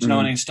 doesn't it?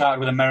 And it started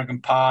with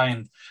American Pie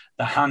and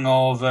The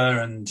Hangover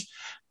and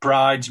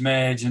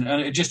Bridesmaids, and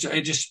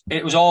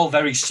it was all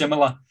very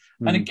similar.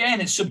 And again,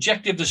 it's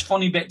subjective. There's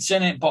funny bits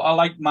in it, but I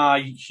like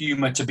my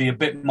humour to be a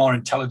bit more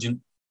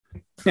intelligent.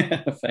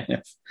 Fair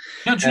enough.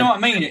 Do you know what I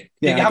mean?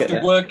 You have to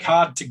work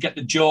hard to get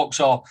the jokes,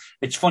 or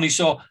it's funny.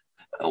 So,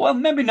 well,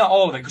 maybe not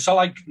all of it, because I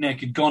like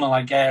Naked Gun, I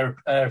like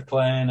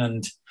Airplane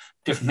and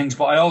different things,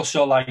 but I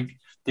also like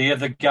The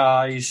Other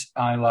Guys.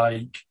 I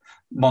like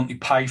Monty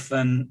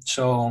Python.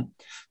 So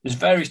there's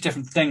various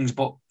different things,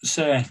 but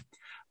say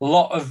a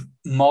lot of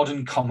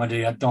modern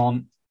comedy I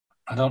don't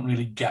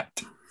really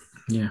get.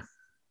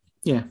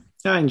 Yeah,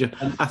 I enjoy.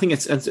 I think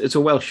it's a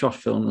well shot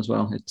film as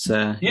well. It's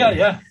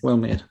well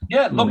made.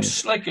 Yeah, it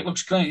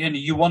looks great, and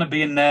you want to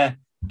be in their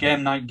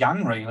Game Night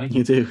gang, really.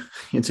 You do.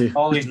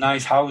 All these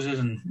nice houses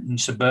and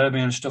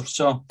suburbia and stuff.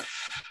 So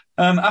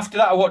after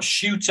that, I watched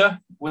Shooter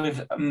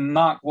with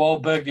Mark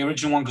Wahlberg, the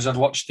original one, because I'd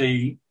watched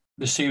the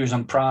series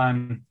on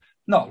Prime,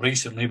 not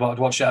recently, but I'd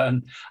watched it,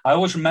 and I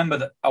always remember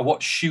that I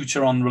watched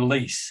Shooter on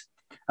release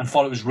and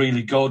thought it was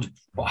really good,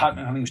 but I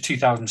think it was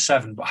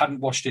 2007, but hadn't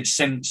watched it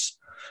since.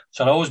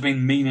 So I'd always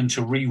been meaning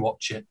to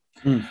rewatch it.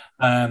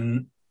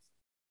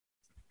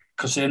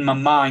 Because in my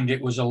mind,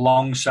 it was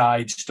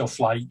alongside stuff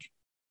like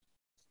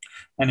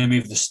Enemy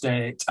of the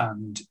State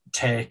and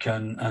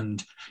Taken,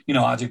 and,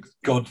 had a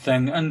good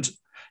thing. And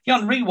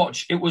on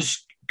rewatch, it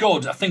was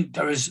good. I think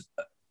there is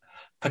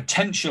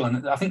potential,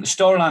 and I think the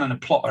storyline and the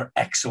plot are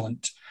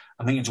excellent.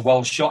 I think it's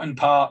well shot in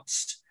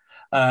parts.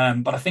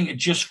 But I think it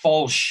just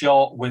falls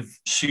short with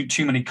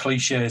too many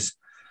cliches.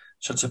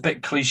 So it's a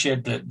bit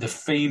cliched. The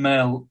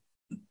female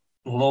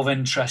love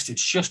interest,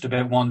 it's just a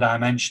bit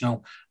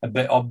one-dimensional, a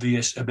bit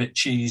obvious, a bit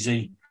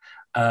cheesy.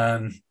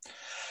 And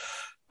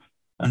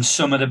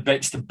some of the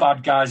bits, the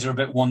bad guys are a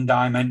bit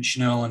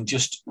one-dimensional, and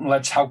just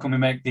how can we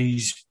make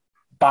these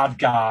bad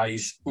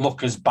guys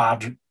look as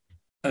bad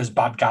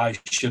guys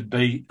should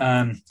be?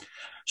 But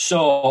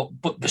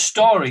the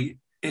story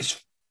is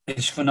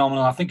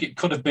phenomenal. I think it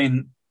could have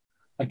been,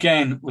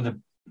 again, with a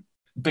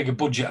bigger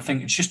budget. I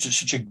think it's just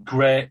such a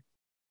great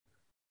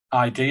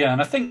idea,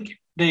 and I think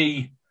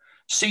the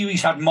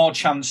series had more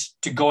chance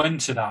to go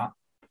into that,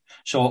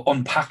 so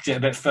unpacked it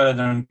a bit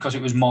further, and because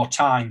it was more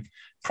time,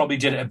 probably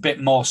did it a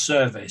bit more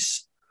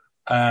service,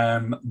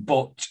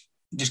 but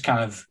just kind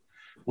of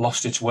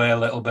lost its way a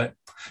little bit.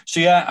 So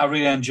yeah, I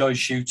really enjoyed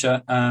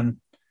Shooter, and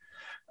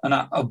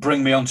that'll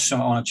bring me on to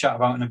something I want to chat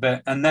about in a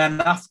bit. And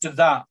then after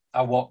that,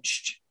 I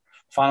watched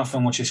final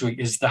film which this week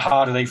is The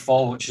Harder They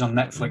Fall, which is on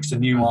Netflix, the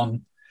new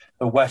one,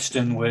 the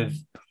Western with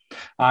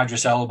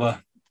Idris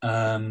Elba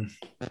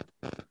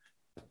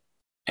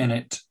in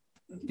it.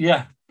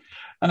 Yeah.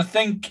 And I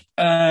think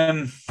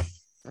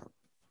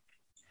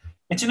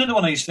it's another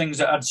one of these things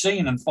that I'd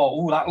seen and thought,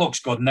 oh, that looks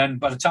good. And then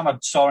by the time I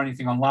saw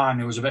anything online,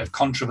 there was a bit of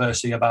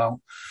controversy about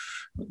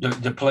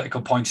the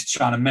political points it's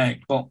trying to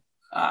make. But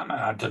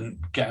I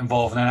didn't get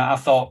involved in it. I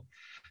thought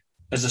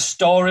as a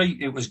story,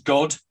 it was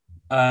good.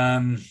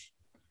 I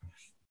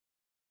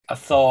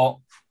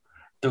thought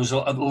there was a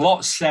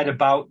lot said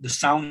about the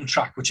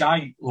soundtrack, which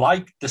I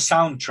like the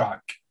soundtrack.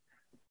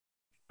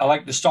 I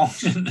like the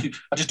songs.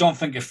 I just don't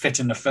think it fit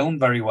in the film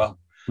very well.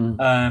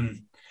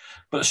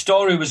 But the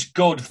story was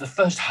good. For the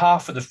first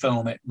half of the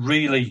film, it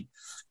really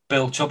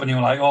built up, and you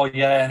were like, oh,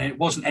 yeah. And it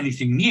wasn't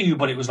anything new,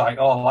 but it was like,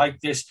 oh, I like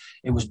this.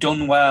 It was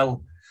done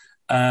well.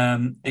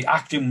 The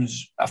acting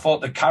was, I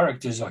thought the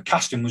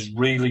casting was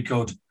really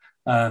good.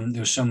 There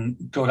was some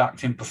good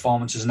acting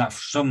performances and that,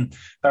 some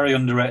very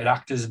underrated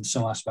actors in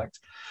some aspects.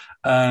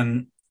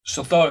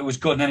 So I thought it was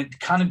good. And then it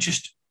kind of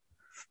just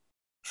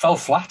fell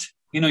flat.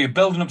 You know, you're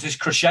building up to this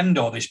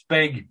crescendo, this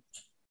big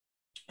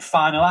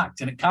final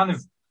act, and it kind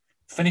of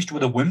finished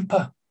with a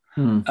whimper.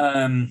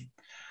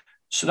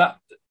 So that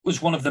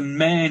was one of the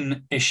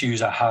main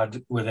issues I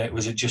had with it,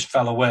 was it just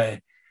fell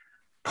away.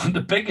 But not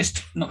the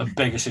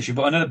biggest issue,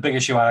 but another big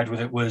issue I had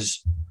with it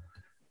was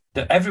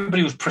that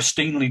everybody was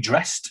pristinely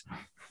dressed.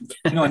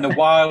 You know, in the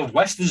Wild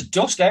West, there's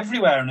dust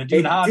everywhere, and they're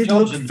doing hard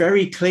jobs. It did look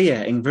very clear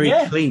and very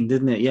clean,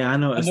 didn't it? Yeah, I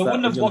noticed. And they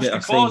wouldn't have washed the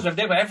clothes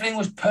every day, but everything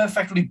was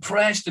perfectly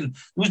pressed, and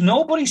there was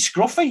nobody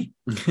scruffy.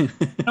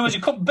 There was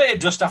a bit of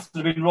dust after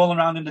they'd been rolling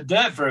around in the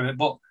dirt for a bit,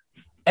 but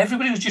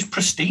everybody was just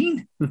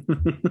pristine.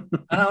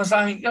 And I was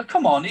like, oh,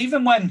 come on,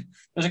 even when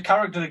there's a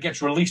character that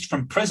gets released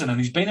from prison, and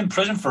he's been in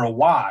prison for a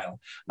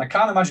while, and I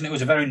can't imagine it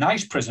was a very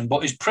nice prison,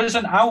 but his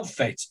prison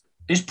outfit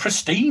is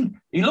pristine.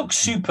 He looks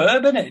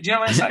superb in it. Do you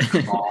know what I mean? It's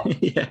like, come on.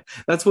 Yeah,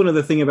 that's one of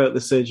the things about the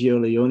Sergio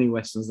Leone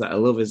westerns that I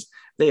love, is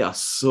they are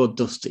so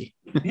dusty.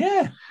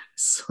 Yeah.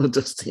 So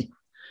dusty.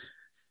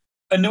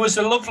 And there was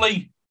a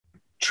lovely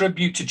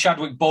tribute to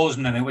Chadwick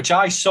Boseman in it, which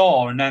I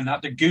saw and then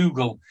had to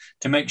Google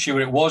to make sure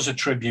it was a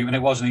tribute, and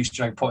it was an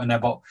Easter egg put in there.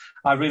 But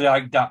I really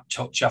liked that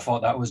touch. I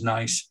thought that was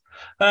nice.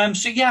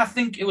 So yeah, I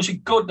think it was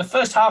the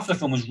first half of the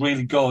film was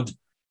really good,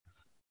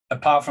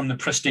 apart from the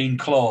pristine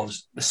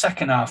clothes. The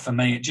second half for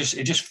me, it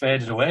just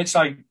faded away. It's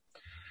like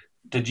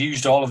they'd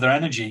used all of their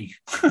energy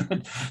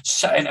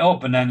setting it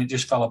up, and then it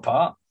just fell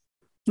apart.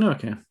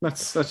 Okay,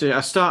 that's it.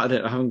 I started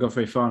it. I haven't got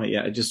very far on it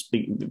yet. I just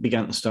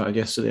began to start it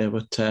yesterday,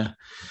 but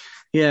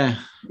yeah,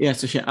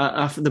 it's a shame.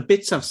 The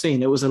bits I've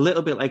seen, it was a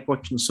little bit like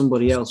watching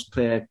somebody else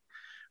play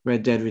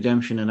Red Dead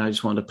Redemption, and I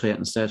just wanted to play it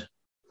instead.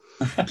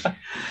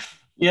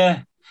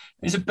 Yeah,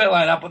 it's a bit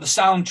like that. But the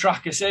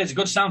soundtrack, I say, it's a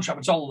good soundtrack.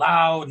 It's all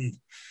loud and,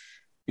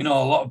 you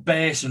know, a lot of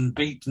bass and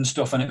beats and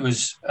stuff, and it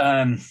was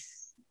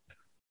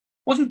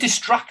wasn't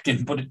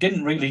distracting, but it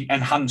didn't really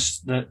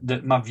enhance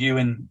my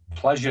viewing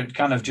pleasure. It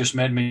kind of just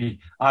made me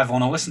either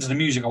want to listen to the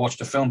music or watch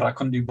the film, but I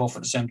couldn't do both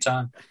at the same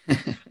time.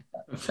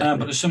 But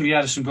there's some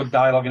good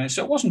dialogue in it,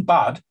 so it wasn't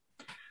bad.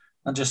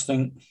 I just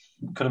think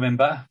it could have been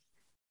better.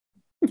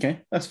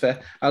 Okay, that's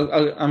fair.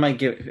 I might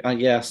give.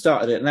 I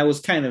started it, and I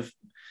was kind of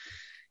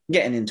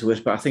getting into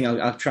it, but I think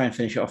I'll try and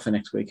finish it off for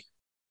next week.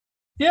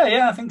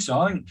 Yeah, I think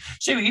so.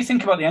 See what you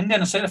think about the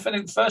ending. I said I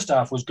think the first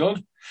half was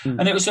good,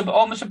 and it was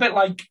almost a bit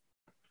like,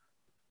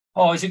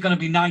 oh, is it going to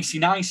be nicey?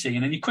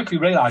 And then you quickly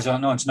realise, oh,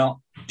 no, it's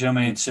not. Do you know what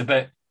I mean? It's a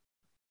bit,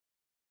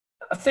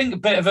 I think, a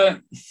bit of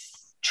a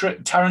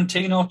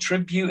Tarantino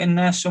tribute in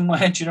there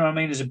somewhere. Do you know what I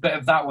mean? There's a bit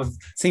of that with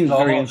seems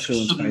very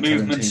influenced sudden by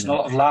movements Tarantino. and a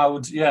lot of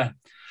loud, yeah.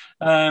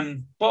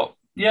 But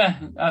yeah,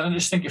 I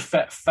just think it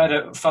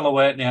fell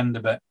away at the end a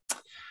bit.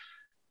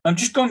 I'm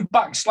just going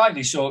back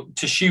slightly, so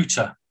to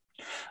Shooter,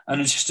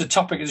 and it's just a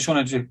topic I just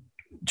wanted to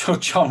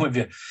touch on with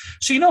you.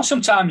 So,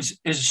 sometimes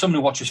as someone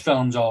who watches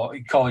films or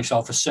you call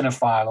yourself a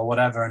cinephile or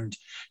whatever, and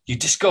you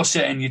discuss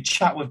it and you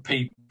chat with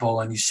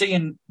people and you're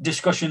seeing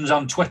discussions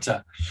on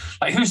Twitter,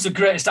 like who's the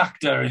greatest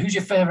actor? Who's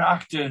your favourite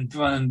actor?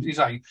 And he's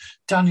like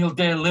Daniel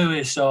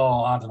Day-Lewis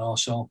or I don't know,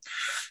 so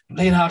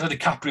Leonardo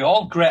DiCaprio,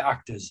 all great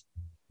actors.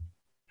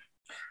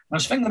 I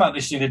was thinking about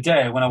this the other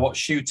day when I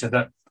watched Shooter,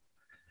 that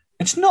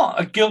it's not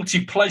a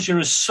guilty pleasure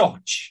as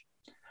such,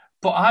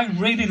 but I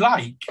really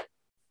like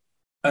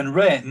and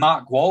rate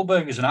Mark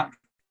Wahlberg as an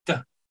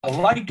actor. I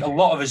like a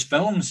lot of his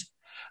films.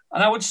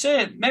 And I would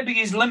say maybe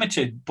he's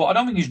limited, but I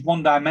don't think he's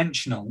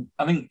one-dimensional.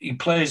 I think he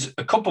plays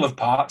a couple of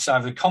parts,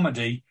 either the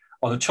comedy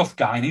or the tough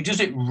guy, and he does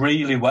it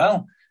really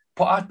well.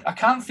 But I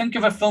can't think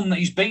of a film that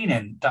he's been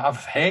in that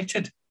I've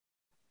hated.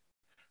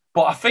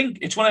 But I think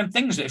it's one of them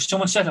things that if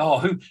someone said, "Oh,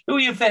 who are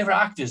your favourite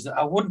actors?" that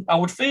I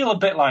would feel a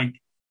bit like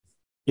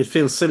you'd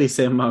feel silly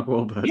saying Mark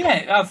Wahlberg.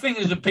 Yeah, I think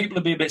there's the people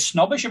would be a bit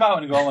snobbish about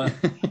it and go, and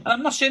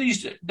I'm not saying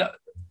he's.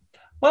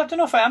 Well, I don't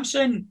know if I am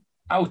saying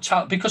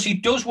because he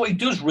does what he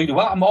does really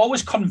well. I'm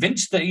always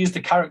convinced that he is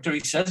the character he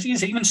says he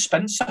is. Even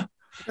Spencer.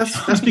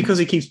 That's because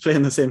he keeps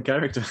playing the same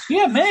character.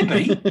 Yeah,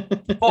 maybe.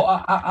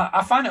 But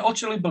I find it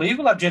utterly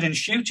believable. I did in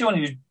Shooter when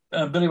he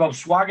was Billy Bob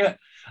Swaggart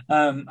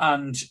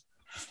and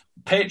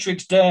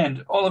Patriot's Day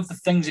and all of the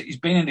things that he's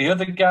been in. The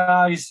other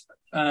guys,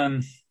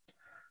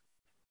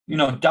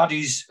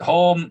 Daddy's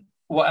Home,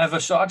 whatever.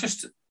 So I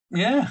just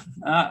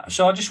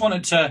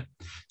wanted to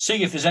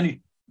see if there's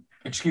any,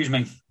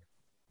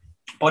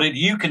 what did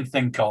you can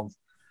think of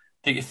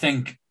that you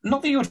think,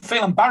 not that you would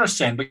feel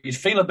embarrassing, but you'd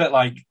feel a bit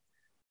like,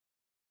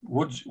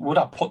 would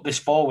I put this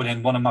forward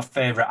in one of my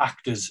favourite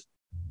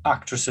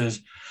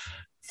actresses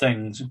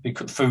things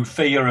because through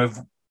fear of,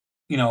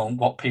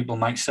 what people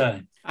might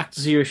say.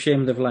 Actors you're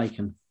ashamed of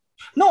liking.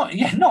 Not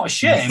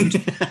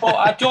ashamed, but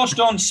I just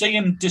don't see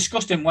him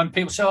disgusting when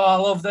people say, "Oh, I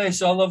love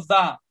this, I love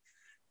that."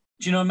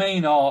 Do you know what I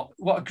mean? Or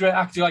what a great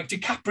actor. Like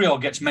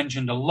DiCaprio gets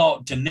mentioned a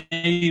lot, De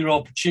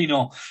Niro,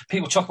 Pacino.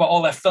 People talk about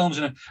all their films.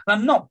 And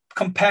I'm not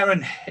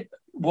comparing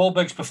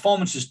Wahlberg's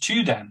performances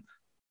to them,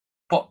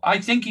 but I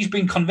think he's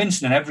been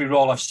convincing in every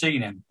role I've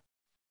seen him.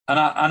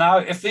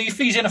 And if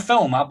he's in a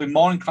film, I'd be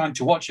more inclined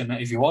to watch him than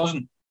if he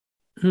wasn't.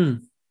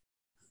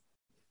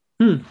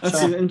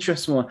 That's an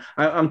interesting one.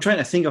 I'm trying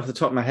to think off the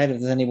top of my head if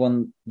there's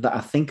anyone that I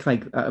think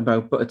like that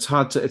about, but it's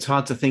hard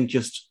to think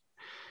just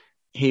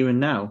here and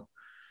now.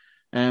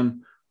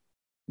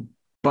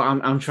 But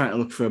I'm trying to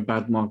look for a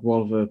bad Mark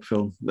Wahlberg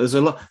film. There's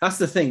a lot. That's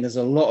the thing. There's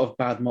a lot of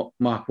bad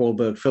Mark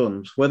Wahlberg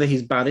films. Whether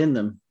he's bad in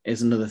them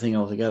is another thing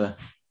altogether.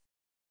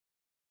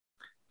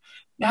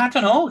 Yeah, I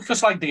don't know. It's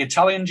just like The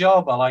Italian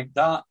Job. I like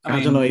that.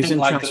 I don't know. He's in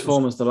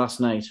Transformers The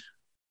Last Night.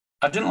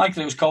 I didn't like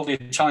that it was called The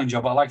Italian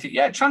Job. I liked it.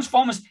 Yeah,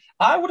 Transformers.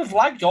 I would have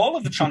liked all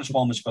of the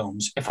Transformers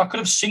films if I could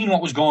have seen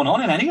what was going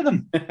on in any of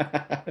them.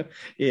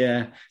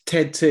 Yeah.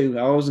 Ted 2.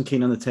 I wasn't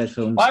keen on the Ted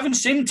films. I haven't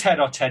seen Ted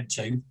or Ted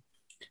 2.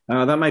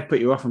 That might put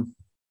you off him.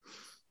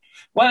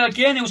 Well,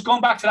 again, it was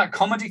going back to that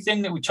comedy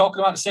thing that we talked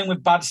about, the same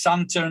with Bad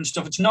Santa and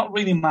stuff. It's not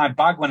really my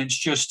bag when it's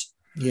just,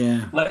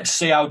 let's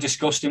see how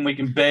disgusting we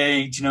can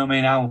be. Do you know what I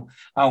mean?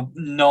 How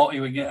naughty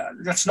we get.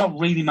 That's not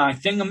really my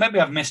thing. And maybe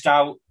I've missed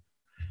out,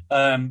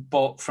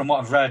 but from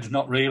what I've read,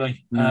 not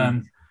really.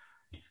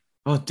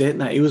 Date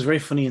Night. He was very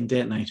funny in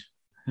Date Night.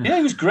 Yeah,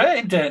 he was great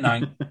in Date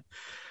Night.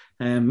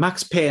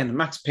 Max Payne.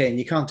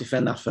 You can't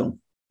defend that film.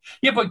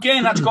 Yeah, but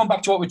again, that's going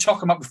back to what we were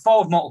talking about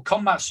before with Mortal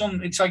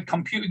Kombat. It's like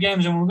computer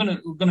games, and we're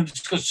gonna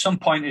discuss at some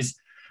point is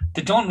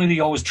they don't really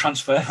always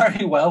transfer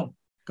very well.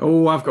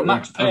 Oh, I've got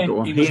Max one.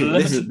 Payne, he was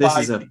limited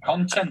by the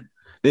content.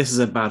 This is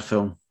a bad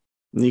film.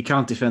 You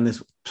can't defend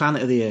this.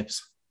 Planet of the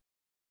Apes.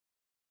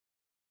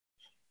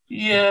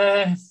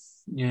 Yeah,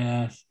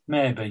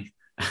 maybe.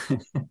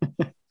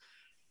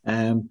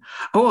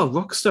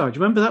 Rockstar. Do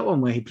you remember that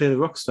one where he played a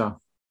rock star?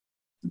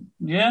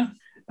 Yeah.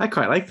 I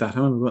quite like that. I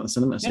remember going to the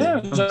cinema. Yeah,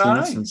 it was all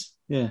right.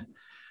 Yeah.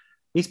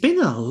 He's been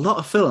in a lot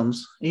of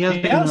films. He has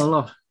been in a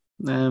lot.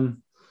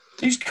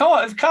 He's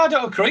carved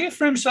out a career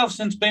for himself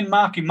since being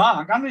Marky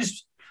Mark. And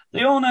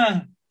they own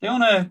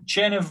a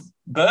chain of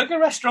burger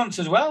restaurants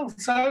as well.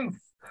 So,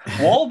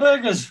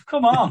 Wahlburgers,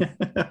 come on.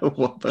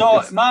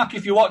 So, Mark,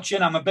 if you're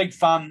watching, I'm a big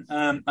fan,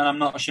 and I'm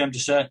not ashamed to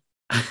say.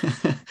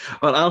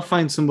 Well, I'll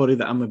find somebody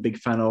that I'm a big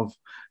fan of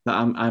that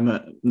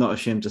I'm not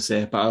ashamed to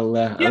say, but I'll.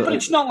 But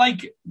it's not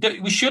like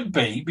we should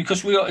be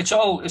because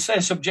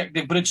it's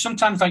subjective, but it's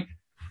sometimes like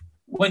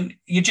when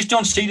you just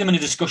don't see them in a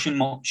discussion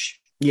much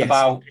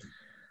about.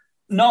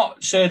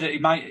 Not say that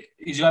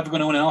he's ever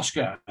going to win an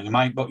Oscar, he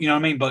might, but you know what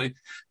I mean. But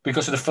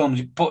because of the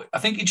films, but I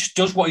think he just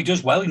does what he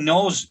does well. He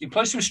knows he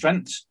plays to his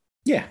strengths.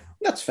 Yeah,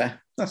 that's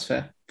fair.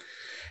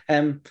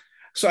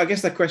 So I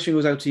guess that question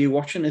goes out to you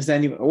watching. Is there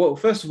any? Well,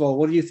 first of all,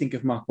 what do you think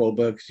of Mark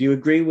Wahlberg? Do you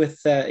agree with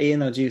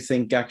Ian, or do you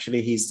think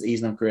actually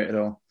he's not great at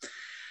all?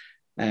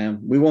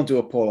 We won't do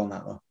a poll on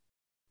that though.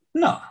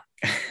 No.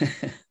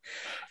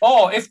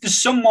 Or if there's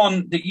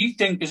someone that you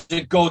think is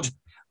a good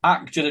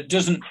actor that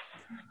doesn't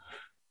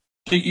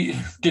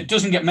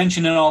get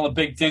mentioned in all the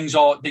big things,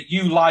 or that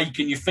you like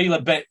and you feel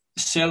a bit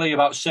silly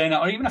about saying it,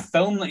 or even a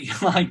film that you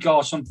like,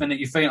 or something that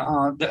you feel,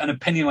 an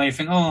opinion where you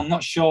think, I'm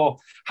not sure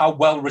how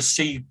well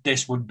received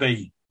this would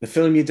be. The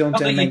film you don't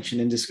dare mention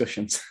in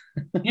discussions.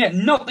 Yeah,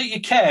 not that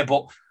you care,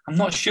 but I'm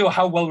not sure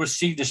how well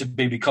received this would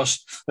be,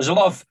 because there's a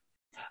lot of,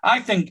 I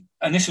think,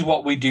 and this is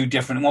what we do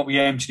different and what we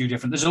aim to do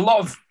different. There's a lot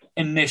of,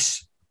 in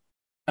this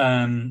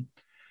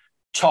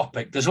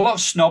topic, there's a lot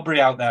of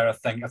snobbery out there, I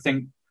think. I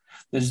think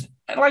there's,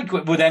 like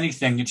with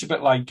anything, it's a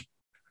bit like,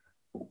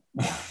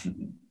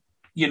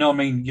 you know what I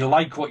mean? You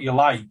like what you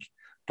like,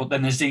 but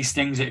then there's these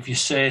things that if you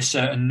say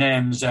certain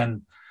names,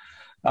 then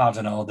I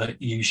don't know,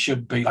 that you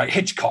should be like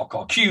Hitchcock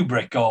or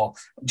Kubrick, or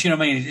do you know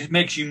what I mean? It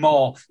makes you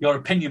more, your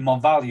opinion more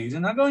valued.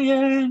 And I go,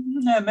 yeah,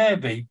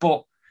 maybe,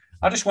 but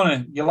I just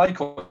want to, you like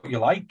what you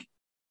like.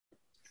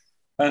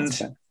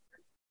 And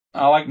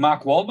I like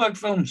Mark Wahlberg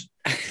films.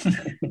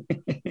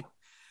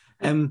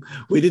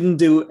 We didn't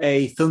do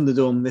a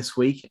Thunderdome this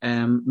week,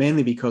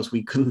 mainly because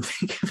we couldn't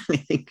think of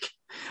anything.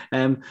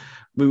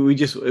 We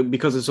just,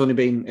 because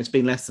it's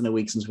been less than a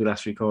week since we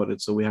last recorded,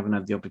 so we haven't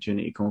had the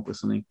opportunity to come up with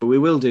something. But we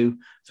will do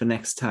for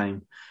next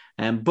time.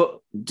 But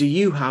do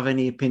you have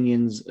any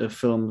opinions of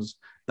films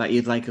that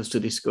you'd like us to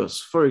discuss?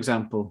 For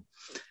example,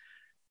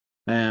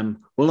 we'll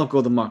not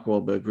go the Mark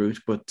Wahlberg route,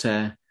 but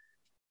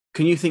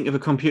can you think of a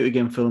computer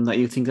game film that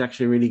you think is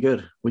actually really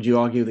good? Would you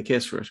argue the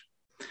case for it?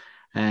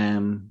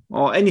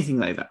 Or anything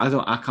like that?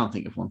 I can't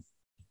think of one.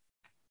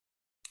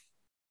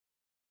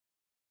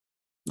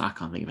 I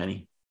can't think of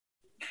any.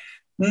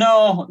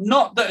 No,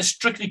 not that are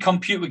strictly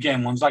computer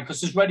game ones. Like,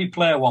 because there's Ready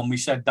Player One, we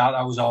said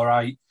that was all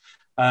right.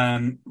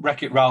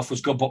 Wreck-It Ralph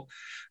was good, but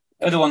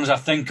other ones I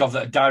think of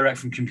that are direct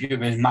from computer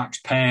games,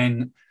 Max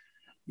Payne,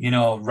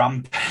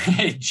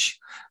 Rampage,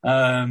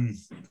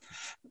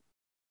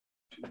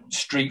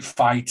 Street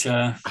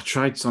Fighter. I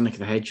tried Sonic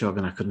the Hedgehog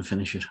and I couldn't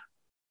finish it.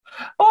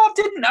 Oh,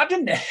 I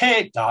didn't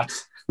hate that.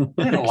 I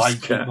didn't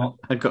like it. But...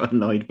 I got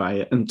annoyed by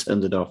it and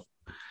turned it off.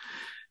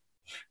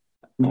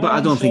 But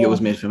I don't think it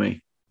was made for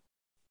me.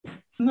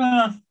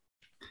 No.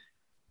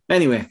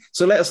 Anyway,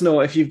 so let us know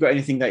if you've got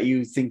anything that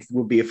you think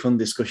would be a fun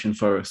discussion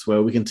for us,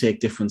 where we can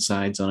take different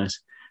sides on it,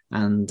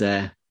 and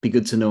be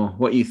good to know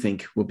what you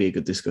think would be a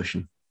good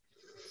discussion.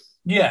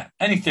 Yeah,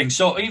 anything.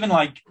 So even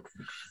like,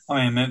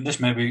 I mean, this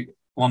may be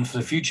one for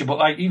the future, but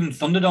like even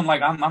Thunderdome,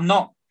 like I'm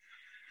not.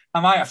 I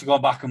might have to go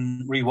back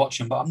and rewatch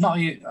them, but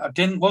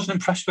wasn't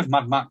impressed with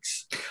Mad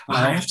Max.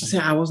 I have to say,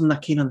 I wasn't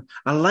that keen on.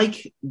 I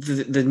like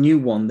the new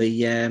one,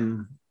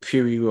 the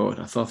Fury Road.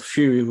 I thought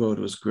Fury Road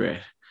was great.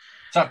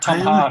 Is that Tom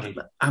Hardy?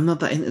 I'm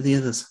not that into the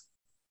others.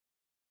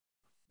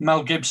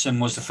 Mel Gibson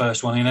was the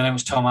first one, and then it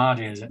was Tom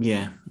Hardy, is it?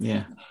 Yeah.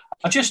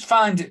 I just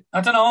find,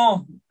 I don't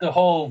know, the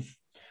whole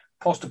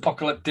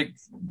post-apocalyptic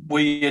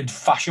weird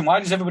fashion. Why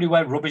does everybody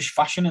wear rubbish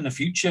fashion in the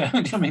future? Do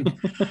you know what I mean?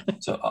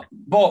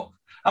 But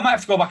I might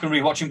have to go back and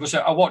rewatch them, because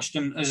I watched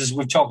them, as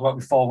we've talked about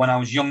before, when I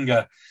was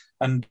younger,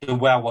 and the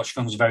way I watch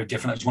films is very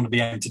different. I just want to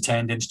be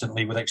entertained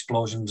instantly with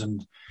explosions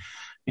and,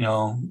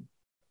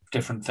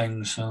 different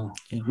things. So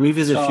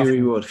revisit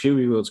Fury Road.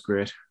 Fury Road's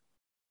great.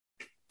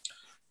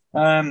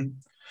 So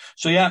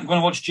yeah, I'm going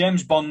to watch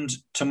James Bond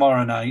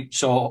tomorrow night.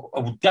 So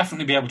I will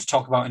definitely be able to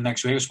talk about it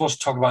next week. I was supposed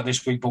to talk about it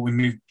this week, but we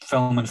moved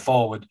filming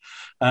forward.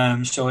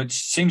 So it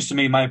seems to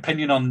me my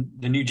opinion on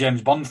the new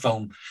James Bond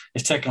film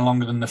is taking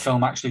longer than the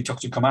film actually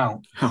took to come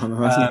out. Oh no,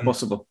 that's not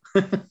possible.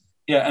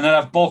 Yeah, and then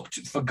I've booked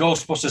for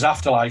Ghostbusters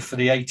Afterlife for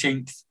the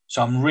 18th.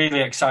 So I'm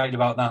really excited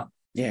about that.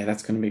 Yeah,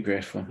 that's going to be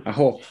great fun. I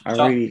hope.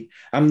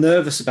 I'm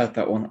nervous about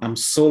that one. I'm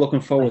so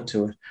looking forward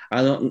to it.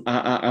 I don't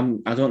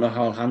know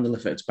how I'll handle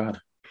if it's bad.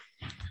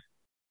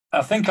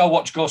 I think I'll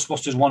watch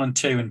Ghostbusters 1 and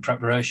 2 in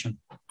preparation.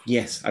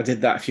 Yes, I did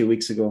that a few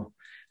weeks ago.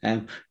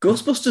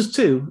 Ghostbusters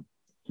 2,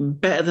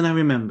 better than I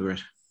remember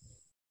it.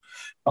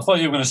 I thought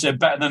you were going to say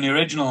better than the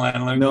original,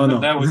 then, Luke.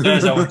 No.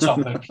 There's our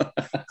topic.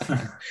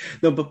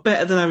 No, but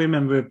better than I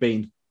remember it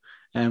being.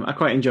 I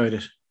quite enjoyed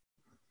it.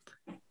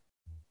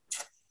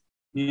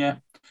 Yeah.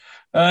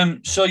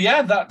 So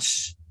yeah,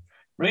 that's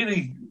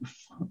really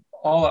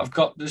all I've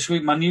got this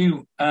week. My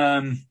new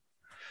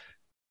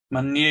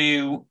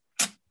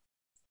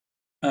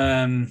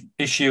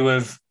issue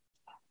of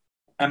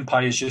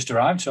Empire's just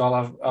arrived, so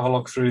I'll have a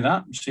look through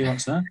that and see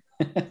what's there.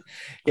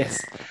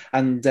 Yes,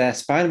 and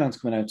Spider-Man's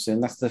coming out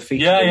soon. That's the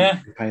feature. Yeah.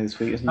 Empire this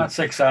week, isn't it? That's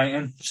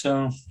exciting.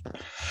 So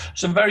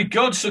very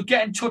good. So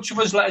get in touch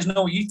with us. Let us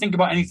know what you think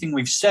about anything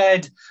we've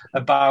said,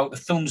 about the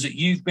films that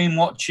you've been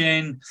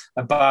watching,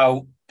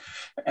 about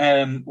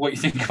what you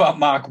think about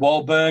Mark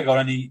Wahlberg or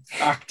any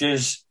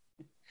actors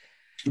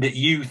that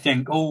you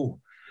think,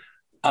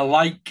 I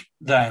like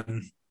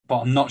them, but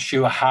I'm not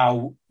sure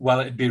how well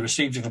it'd be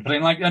received if I put it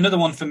in. Like, another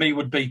one for me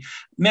would be,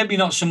 maybe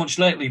not so much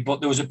lately, but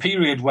there was a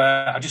period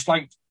where I just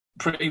liked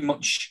pretty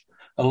much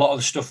a lot of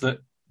the stuff that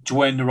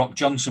Dwayne "The Rock"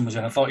 Johnson was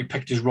in. I thought he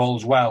picked his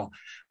roles well,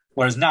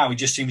 whereas now he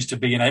just seems to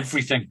be in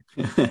everything.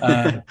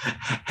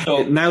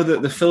 So now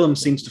that the film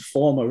seems to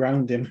form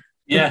around him.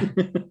 Yeah.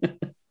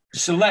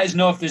 So let us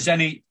know if there's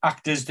any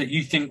actors that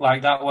you think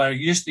like that, where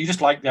you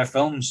just like their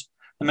films,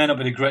 They may not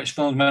be the greatest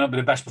films, may not be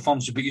the best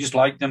performances, but you just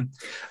like them.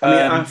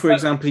 I mean, for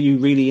example, are you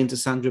really into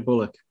Sandra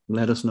Bullock?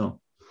 Let us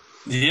know.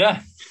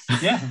 Yeah.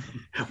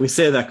 We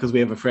say that because we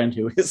have a friend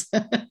who is.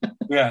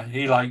 Yeah,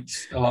 he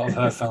likes a lot of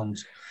her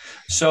films.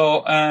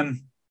 So, let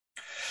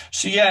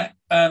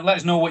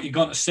us know what you're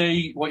going to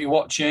see, what you're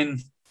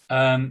watching,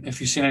 if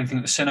you've seen anything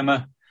at the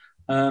cinema,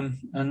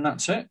 and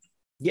that's it.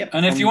 Yep.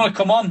 And if you want to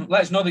come on,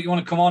 let us know that you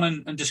want to come on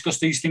and discuss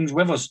these things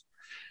with us.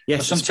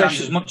 Yes, sometimes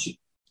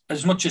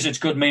as much as it's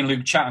good me and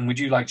Luke chatting, we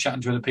do like chatting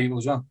to other people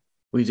as well.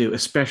 We do,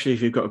 especially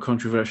if you've got a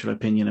controversial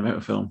opinion about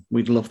a film.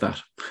 We'd love that.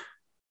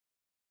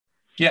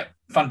 Yeah,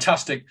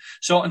 fantastic.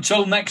 So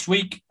until next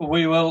week,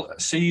 we will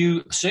see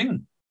you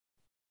soon.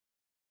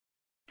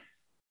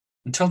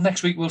 Until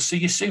next week, we'll see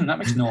you soon. That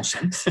makes no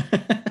sense.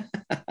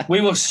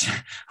 We will.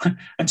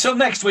 Until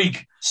next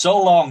week,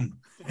 so long.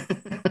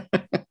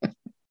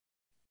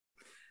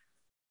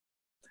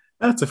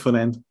 That's a fun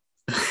end.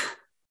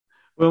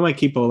 We might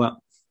keep all that.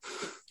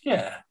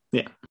 Yeah.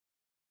 Yeah.